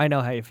kidding. I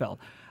know how you felt."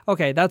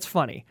 Okay, that's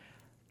funny.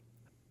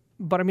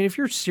 But I mean, if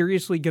you're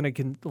seriously going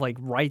to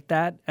write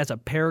that as a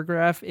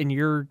paragraph in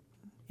your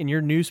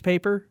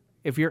newspaper.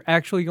 If you're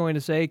actually going to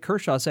say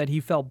Kershaw said he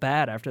felt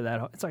bad after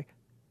that, it's like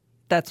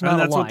that's not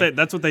a line.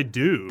 That's what they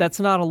do. That's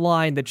not a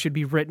line that should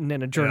be written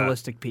in a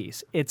journalistic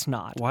piece. It's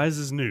not. Why is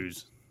this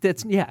news?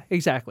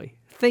 Exactly.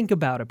 Think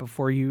about it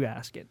before you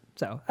ask it.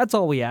 So that's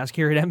all we ask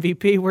here at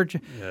MVP.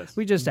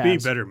 We just ask. Be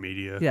better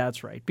media. Yeah,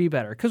 that's right. Be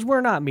better, because we're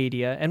not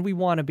media, and we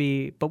want to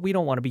be, but we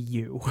don't want to be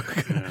you.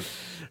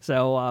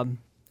 So.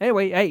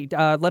 Anyway, hey,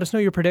 let us know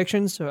your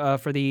predictions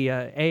for the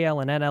AL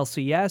and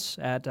NLCS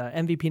at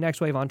MVP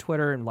Next Wave on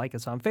Twitter, and like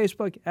us on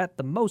Facebook at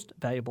The Most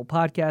Valuable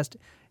Podcast.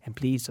 And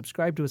please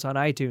subscribe to us on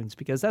iTunes,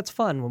 because that's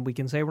fun when we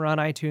can say we're on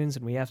iTunes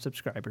and we have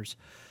subscribers.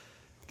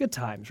 Good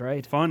times,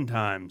 right? Fun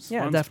times.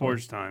 Yeah, Fun definitely.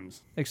 sports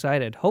times.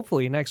 Excited.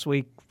 Hopefully next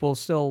week we'll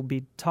still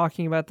be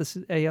talking about the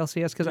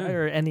ALCS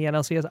and the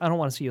NLCS. I don't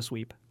want to see a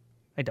sweep.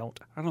 I don't.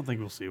 I don't think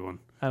we'll see one.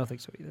 I don't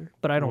think so either.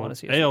 But I don't want to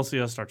see a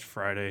sweep. ALCS starts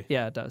Friday.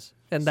 Yeah, it does.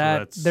 And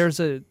So there's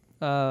a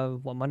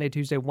Monday,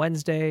 Tuesday,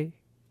 Wednesday.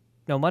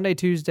 No, Monday,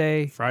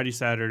 Tuesday. Friday,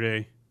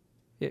 Saturday.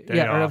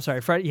 I'm sorry.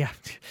 Friday,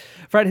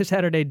 Friday,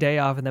 Saturday, day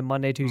off, and then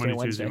Monday, Tuesday, Monday,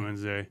 Wednesday. Tuesday,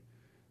 Wednesday.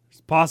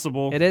 It's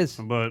possible. It is.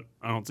 But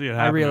I don't see it I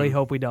happening. really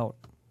hope we don't.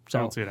 So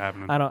I don't see it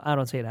happening. I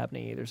don't see it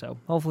happening either. So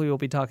hopefully we'll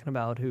be talking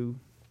about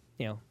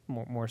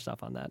more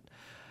stuff on that.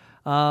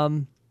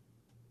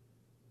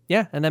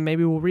 Yeah, and then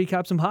maybe we'll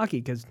recap some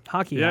hockey because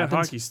hockey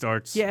happens. Hockey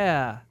starts.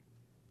 Yeah,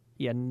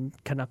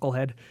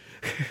 knucklehead.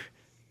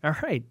 All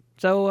right,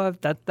 so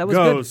that was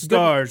Go, good.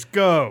 Stars,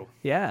 go.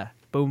 Yeah,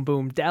 boom,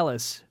 boom,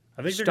 Dallas.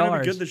 I think they're going to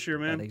be Stars. good this year,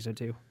 man. I think so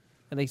too.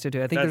 I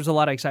think there's a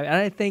lot of excitement.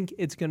 And I think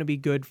it's going to be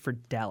good for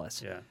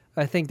Dallas. Yeah.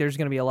 I think there's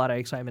going to be a lot of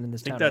excitement in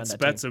this town. I think around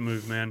that's that team. a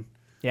move, man.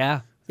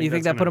 Yeah. You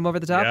think that put him over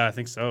the top? Yeah, I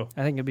think so.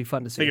 I think it'd be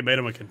fun to I see. think it made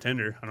him a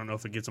contender. I don't know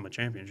if it gets him a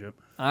championship.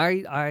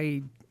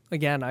 I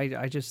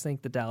just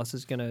think that Dallas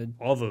is going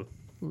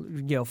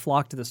to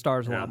flock to the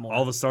Stars a lot more.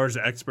 All the Stars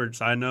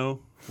experts I know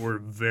were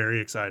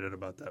very excited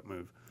about that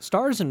move.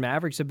 Stars and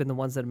Mavericks have been the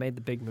ones that have made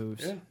the big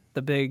moves. Yeah.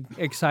 The big,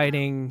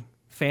 exciting,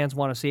 fans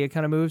want to see it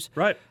kind of moves.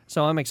 Right.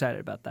 So I'm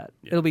excited about that.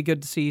 Yeah. It'll be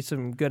good to see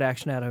some good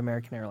action out of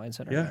American Airlines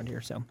Center around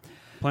here. So,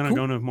 plan on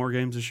going to more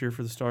games this year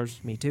for the Stars?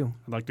 Me too.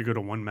 I'd like to go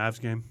to one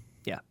Mavs game.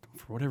 Yeah.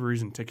 For whatever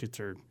reason,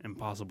 tickets are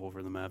impossible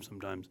for the Mavs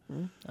sometimes.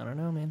 I don't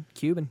know, man.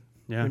 Cuban.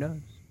 Yeah. Who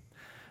knows?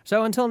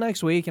 So until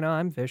next week,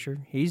 I'm Fisher.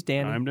 He's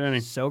Danny. I'm Danny.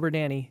 Sober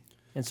Danny.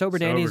 And Sober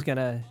Danny's going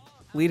to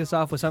lead us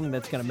off with something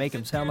that's going to make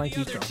him sound like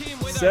he's drunk.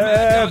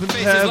 7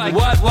 heaven.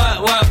 What?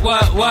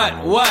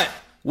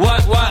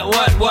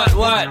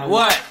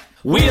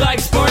 We like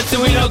sports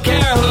and we don't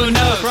care who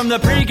knows. From the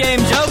pregame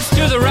jokes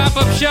to the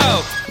wrap-up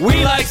show.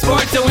 We like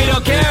sports and we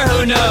don't care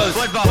who knows.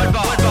 Football,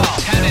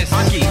 tennis,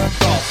 hockey,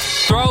 golf.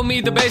 Throw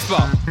me the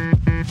baseball.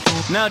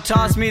 Now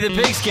toss me the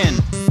pigskin.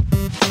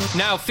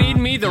 Now feed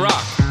me the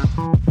rock.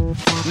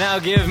 Now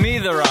give me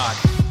the rock.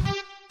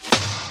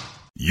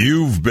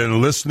 You've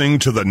been listening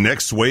to the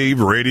Next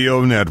Wave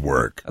Radio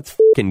Network. That's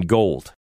f***ing gold.